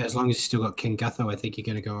as long as you still got King Gutho, I think you're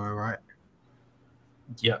going to go all right.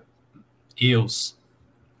 Yeah, Eels.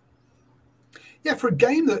 Yeah, for a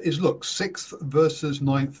game that is 6th versus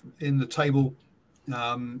 9th in the table,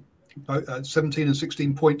 17 and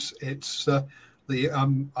 16 points. It's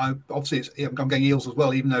I'm going Eels as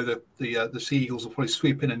well, even though the Sea Eagles will probably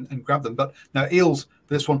sweep in and grab them. But now Eels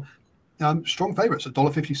for this one, strong favourites at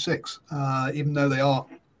 $1.56, even though they are,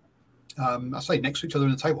 I say, next to each other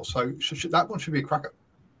in the table. So that one should be a cracker,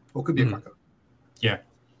 or could be a cracker. Yeah.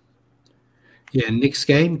 Yeah, next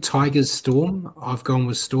game, Tigers Storm. I've gone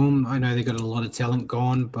with Storm. I know they got a lot of talent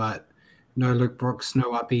gone, but no Luke Brooks,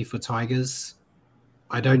 no uppy for Tigers.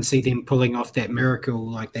 I don't see them pulling off that miracle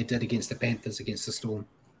like they did against the Panthers against the Storm.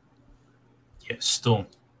 Yeah, Storm.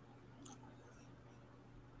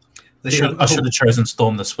 I should have chosen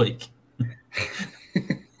Storm this week.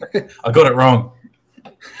 I got it wrong.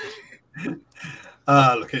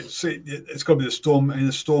 Look, it's got to be the Storm. I mean,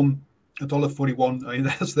 the Storm, $1.41. I mean,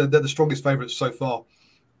 they're the strongest favourites so far,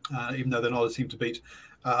 even though they're not a team to beat.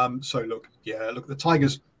 Look, the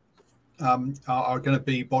Tigers are going to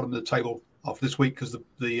be bottom of the table after this week because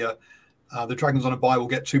the Dragons on a bye will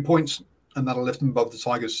get 2 points, and that'll lift them above the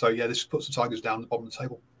Tigers. So yeah, this puts the Tigers down at the bottom of the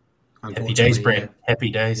table. Happy days, Brad. Happy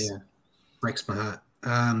days. Yeah. Breaks my heart.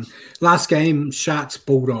 Last game, Sharks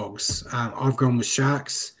Bulldogs. I've gone with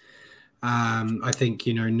Sharks. I think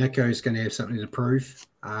Nico's going to have something to prove.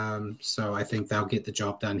 So I think they'll get the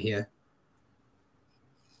job done here.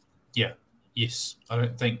 Yeah. Yes. I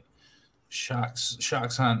don't think Sharks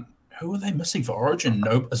aren't. Who are they missing for Origin?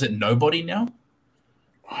 No, is it nobody now?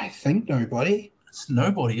 I think nobody. It's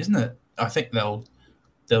nobody, isn't it? I think they'll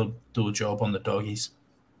do a job on the doggies.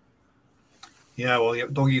 Yeah, well,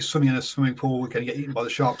 doggies swimming in a swimming pool. We're going to get eaten by the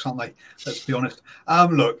Sharks, aren't they? Let's be honest.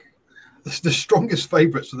 Look, the strongest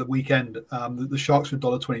favourites of the weekend, the Sharks were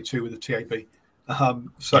 $1.22 with the TAB.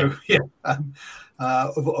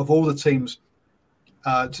 Of all the teams,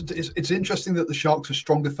 it's interesting that the Sharks are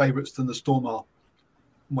stronger favourites than the Storm are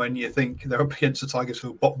when you think they're up against the Tigers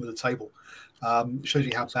who are bottom of the table. Shows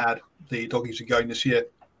you how bad the doggies are going this year.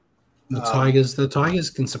 The Tigers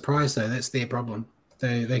can surprise, though. That's their problem.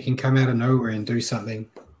 They can come out of nowhere and do something,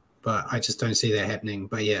 but I just don't see that happening.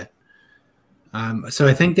 But yeah. So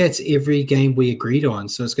I think that's every game we agreed on.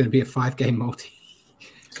 So it's going to be a 5-game multi.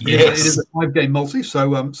 Yes. It is a 5-game multi.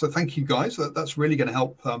 So thank you guys. That's really going to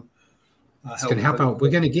help. It's going to help out. We're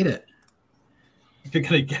going to get it. You're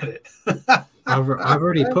going to get it. I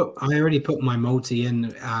already put my multi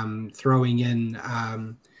in, throwing in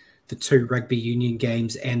the 2 rugby union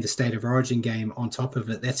games and the State of Origin game on top of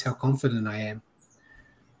it. That's how confident I am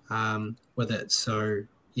with it. So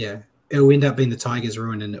yeah. It'll end up being the Tigers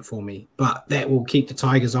ruining it for me, but that will keep the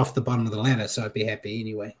Tigers off the bottom of the ladder, so I'd be happy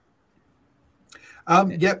anyway.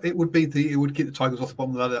 It would keep the Tigers off the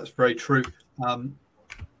bottom of the ladder. That's very true.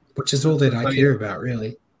 Which is all that I care about,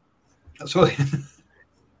 really. That's all.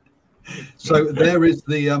 So there is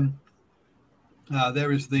the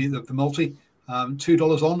multi,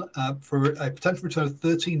 $2 on for a potential return of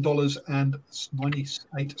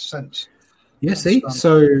 $13.98. Yeah, see,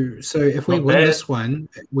 so if we win this one,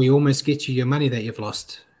 we almost get you your money that you've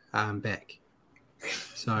lost back.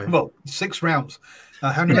 So 6 rounds.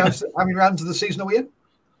 How many rounds? How many rounds of the season are we in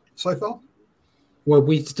so far? Well,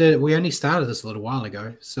 we only started this a little while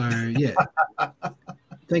ago, so yeah. I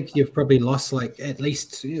think you've probably lost like at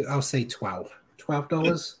least I'll say $12,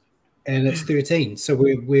 and it's 13. So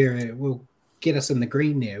we'll get us in the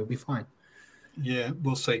green there. We'll be fine. Yeah,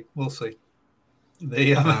 we'll see.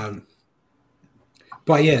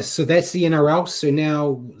 But yeah, so that's the NRL. So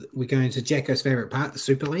now we're going to Jacko's favorite part, the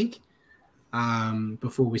Super League,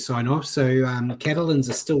 before we sign off. So Catalans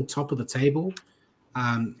are still top of the table.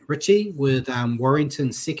 Richie with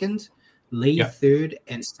Warrington second, Lee third,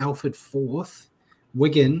 and Salford fourth.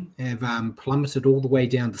 Wigan have plummeted all the way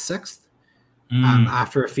down to sixth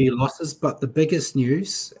after a few losses. But the biggest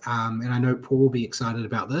news, and I know Paul will be excited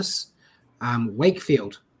about this,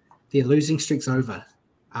 Wakefield, their losing streak's over.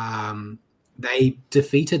 They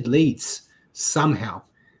defeated Leeds somehow.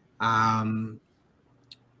 And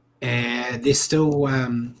they're still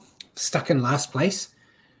stuck in last place,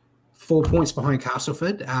 4 points behind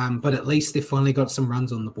Castleford, but at least they finally got some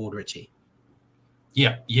runs on the board, Richie.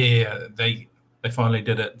 Yeah. They finally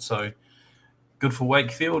did it. So good for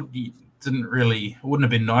Wakefield. It wouldn't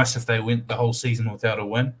have been nice if they went the whole season without a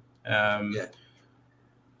win.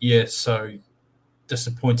 So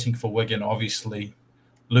disappointing for Wigan, obviously.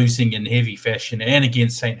 Losing in heavy fashion and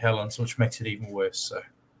against St. Helens, which makes it even worse. So,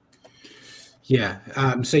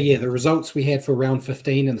 the results we had for round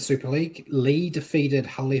 15 in the Super League: Lee defeated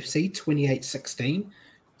Hull FC 28-16,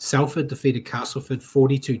 Salford defeated Castleford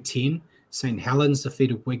 42-10, St. Helens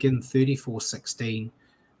defeated Wigan 34-16,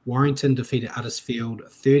 Warrington defeated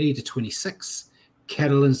Uddersfield 30-26,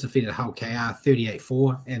 Catalans defeated Hull KR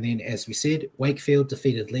 38-4, and then, as we said, Wakefield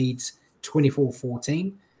defeated Leeds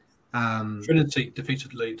 24-14. Trinity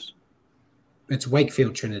defeated Leeds. It's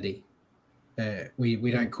Wakefield Trinity.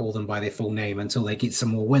 We don't call them by their full name until they get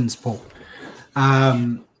some more wins, Paul.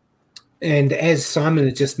 And as Simon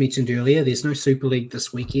had just mentioned earlier, there's no Super League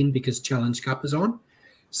this weekend because Challenge Cup is on.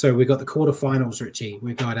 So we've got the quarterfinals, Richie.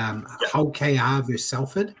 We've got Hull KR versus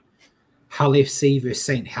Salford, Hull FC versus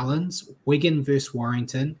St. Helens, Wigan versus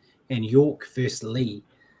Warrington, and York versus Leigh.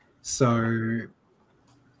 So who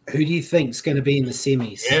do you think is going to be in the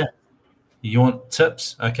semis? Yeah. You want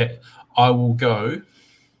tips? Okay. I will go.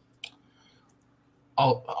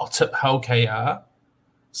 I'll tip Hull KR,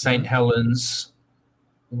 St. Helens,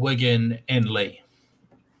 Wigan, and Leigh.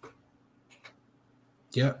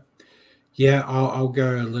 Yeah, I'll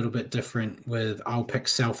go a little bit different with I'll pick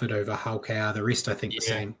Salford over Hull KR. The rest I think the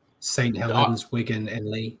same. St. Helens, Wigan, and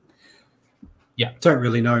Leigh. Yeah. Don't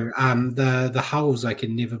really know. The Hulls I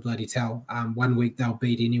can never bloody tell. 1 week they'll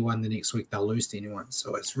beat anyone, the next week they'll lose to anyone.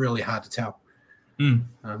 So it's really hard to tell.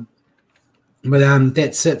 But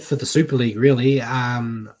that's it for the Super League, really.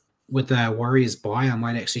 With the Warriors bye, I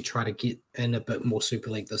might actually try to get in a bit more Super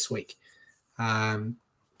League this week,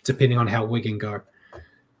 depending on how Wigan go.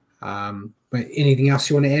 But anything else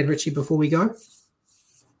you want to add, Richie, before we go?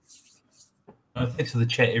 Thanks for the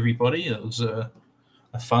chat, everybody. It was a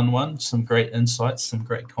fun one. Some great insights, some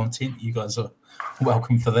great content. You guys are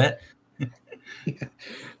welcome for that.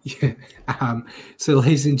 Yeah. So,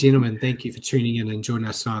 ladies and gentlemen, thank you for tuning in and joining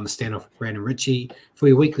us on the Standoff with Brad and Richie. For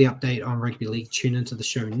your weekly update on rugby league, tune into the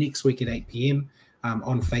show next week at 8 p.m.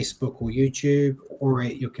 On Facebook or YouTube, or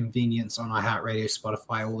at your convenience on iHeartRadio,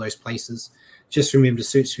 Spotify, all those places. Just remember to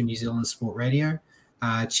search for New Zealand Sport Radio.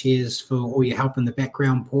 Cheers for all your help in the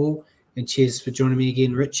background, Paul, and cheers for joining me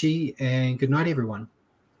again, Richie, and good night, everyone.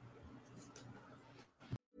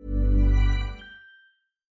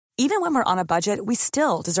 Even when we're on a budget, we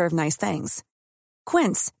still deserve nice things.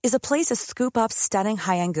 Quince is a place to scoop up stunning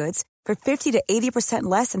high-end goods for 50 to 80%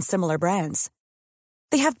 less than similar brands.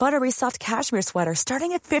 They have buttery soft cashmere sweaters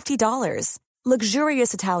starting at $50,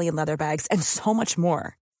 luxurious Italian leather bags, and so much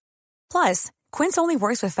more. Plus, Quince only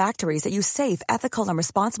works with factories that use safe, ethical, and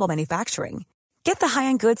responsible manufacturing. Get the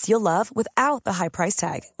high-end goods you'll love without the high price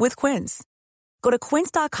tag with Quince. Go to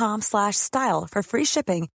quince.com/style for free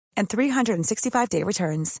shipping and 365-day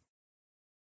returns.